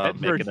Hedbert from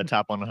making the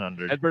top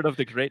 100? Hedbert of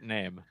the great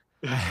name.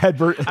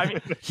 Hedbert, I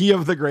mean, he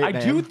of the great name. I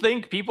do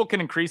think people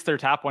can increase their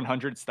top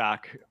 100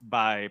 stock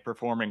by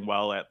performing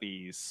well at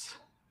these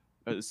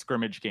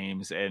scrimmage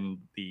games and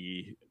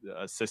the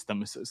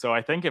systems. So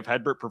I think if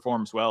Hedbert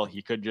performs well, he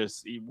could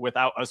just,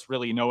 without us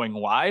really knowing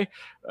why,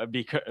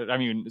 because I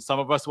mean, some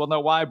of us will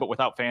know why, but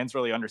without fans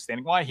really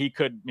understanding why, he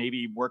could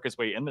maybe work his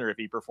way in there if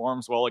he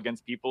performs well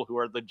against people who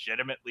are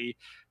legitimately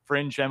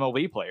fringe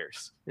MLB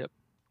players.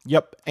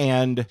 Yep.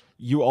 And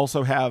you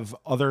also have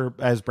other,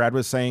 as Brad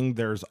was saying,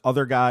 there's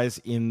other guys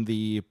in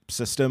the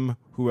system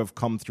who have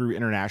come through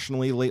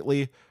internationally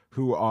lately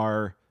who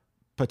are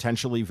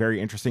potentially very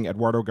interesting.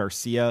 Eduardo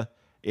Garcia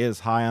is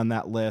high on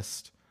that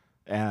list.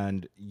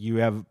 And you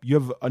have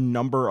a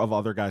number of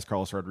other guys,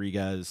 Carlos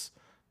Rodriguez.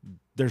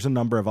 There's a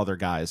number of other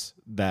guys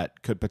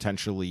that could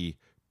potentially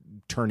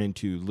turn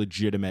into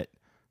legitimate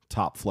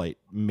top flight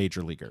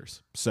major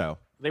leaguers. So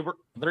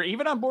they're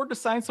even on board to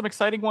sign some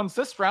exciting ones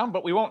this round,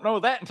 but we won't know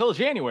that until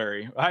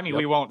January. I mean,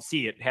 we won't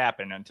see it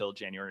happen until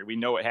January. We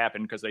know it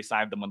happened because they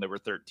signed them when they were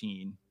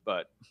 13,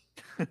 but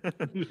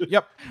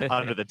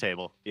under the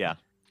table. Yeah.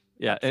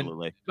 Yeah,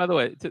 absolutely. And by the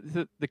way,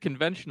 the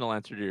conventional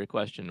answer to your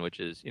question,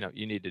 which is,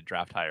 you need to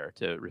draft higher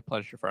to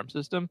replenish your farm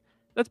system,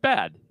 that's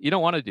bad. You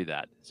don't want to do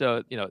that.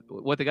 So,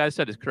 what the guy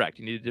said is correct.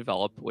 You need to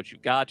develop what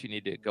you've got. You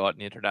need to go out in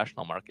the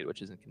international market,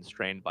 which isn't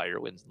constrained by your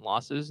wins and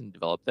losses, and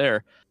develop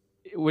there.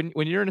 When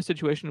you're in a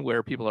situation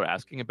where people are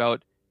asking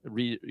about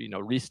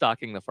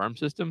restocking the farm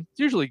system, it's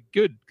usually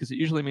good because it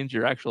usually means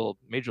your actual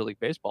Major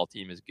League Baseball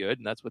team is good,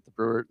 and that's what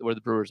where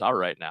the Brewers are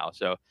right now.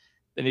 So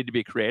they need to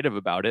be creative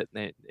about it.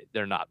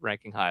 They're not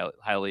ranking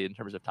highly in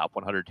terms of top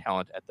 100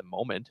 talent at the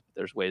moment.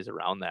 There's ways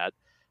around that.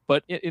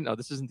 But,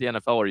 this isn't the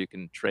NFL where you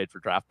can trade for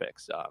draft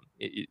picks.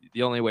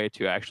 The only way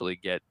to actually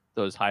get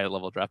those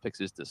high-level draft picks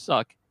is to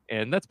suck,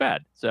 and that's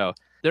bad. So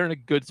they're in a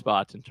good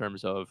spot in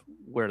terms of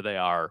where they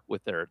are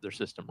with their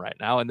system right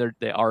now, and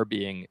they are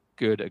being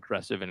good,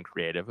 aggressive, and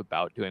creative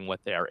about doing what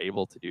they are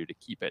able to do to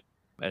keep it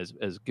as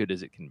good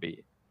as it can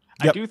be.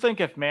 Yep. I do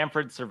think if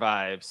Manfred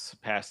survives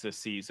past this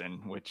season,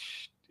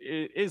 which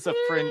is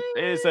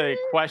a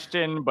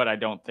question, but I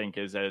don't think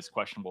is as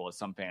questionable as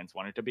some fans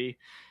want it to be.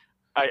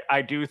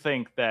 I do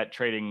think that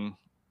trading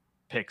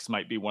picks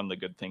might be one of the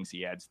good things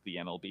he adds to the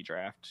MLB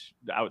draft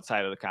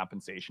outside of the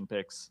compensation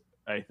picks.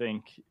 I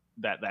think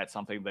that's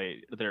something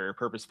they're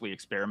purposefully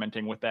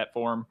experimenting with that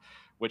form,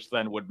 which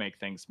then would make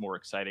things more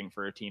exciting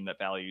for a team that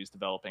values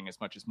developing as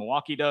much as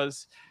Milwaukee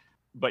does.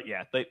 But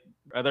yeah,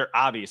 they're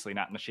obviously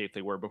not in the shape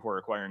they were before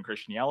acquiring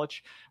Christian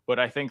Yelich, but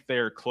I think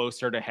they're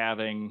closer to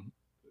having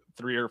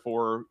 3 or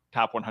 4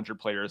 top 100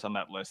 players on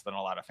that list than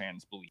a lot of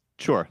fans believe.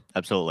 Sure,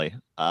 absolutely.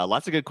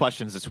 Lots of good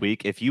questions this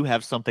week. If you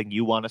have something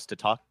you want us to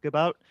talk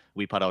about,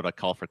 we put out a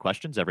call for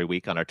questions every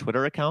week on our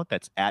Twitter account.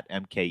 That's at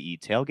MKE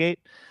Tailgate.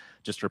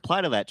 Just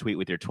reply to that tweet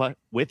with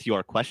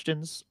your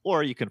questions,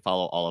 or you can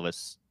follow all of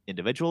us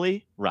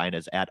individually. Ryan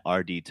is at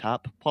RD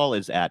Top, Paul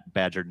is at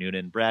Badger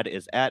Noonan, Brad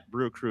is at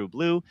Brew Crew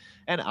Blue,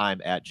 and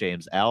I'm at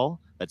James L.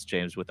 That's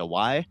James with a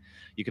Y.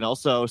 You can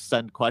also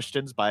send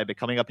questions by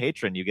becoming a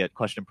patron. You get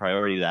question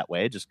priority that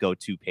way. Just go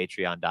to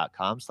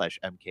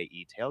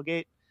patreon.com/MKE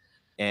Tailgate.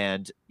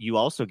 And you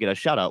also get a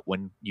shout out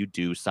when you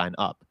do sign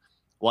up.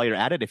 While you're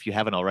at it, if you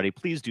haven't already,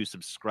 please do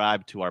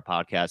subscribe to our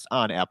podcast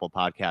on Apple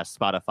Podcasts,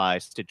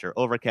 Spotify, Stitcher,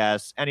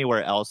 Overcast,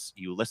 anywhere else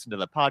you listen to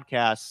the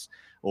podcasts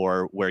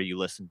or where you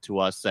listen to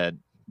us. And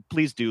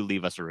please do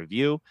leave us a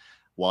review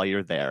while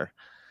you're there.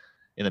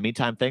 In the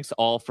meantime, thanks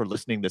all for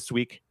listening this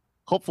week.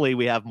 Hopefully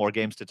we have more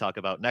games to talk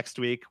about next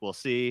week. We'll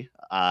see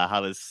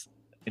how this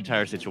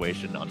entire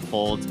situation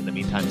unfolds. In the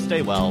meantime,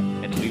 stay well,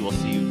 and we will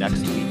see you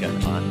next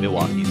weekend on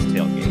Milwaukee's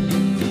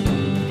Tailgate.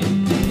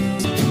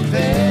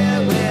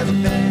 Fair weather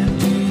fan,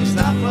 it's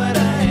not what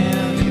I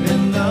am,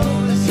 even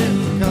though the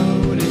zip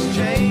code has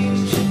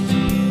changed.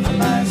 I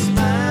might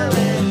smile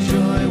and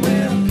joy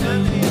where I'm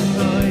currently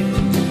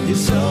employed. Your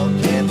soul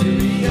can't be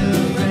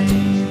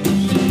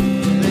rearranged.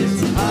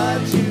 It's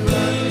hard to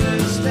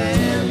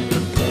understand.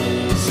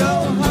 It's so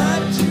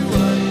hard to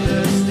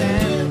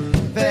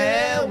understand.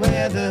 Fair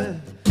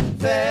weather,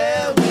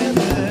 fair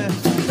weather,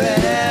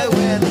 fair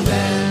weather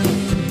fan.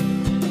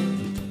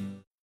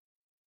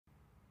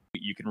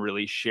 You can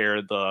really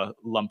share the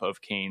lump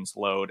of Cane's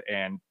load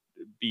and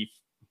beef.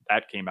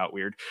 That came out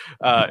weird.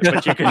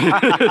 But you can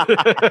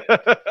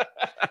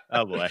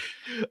Oh boy.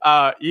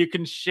 You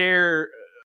can share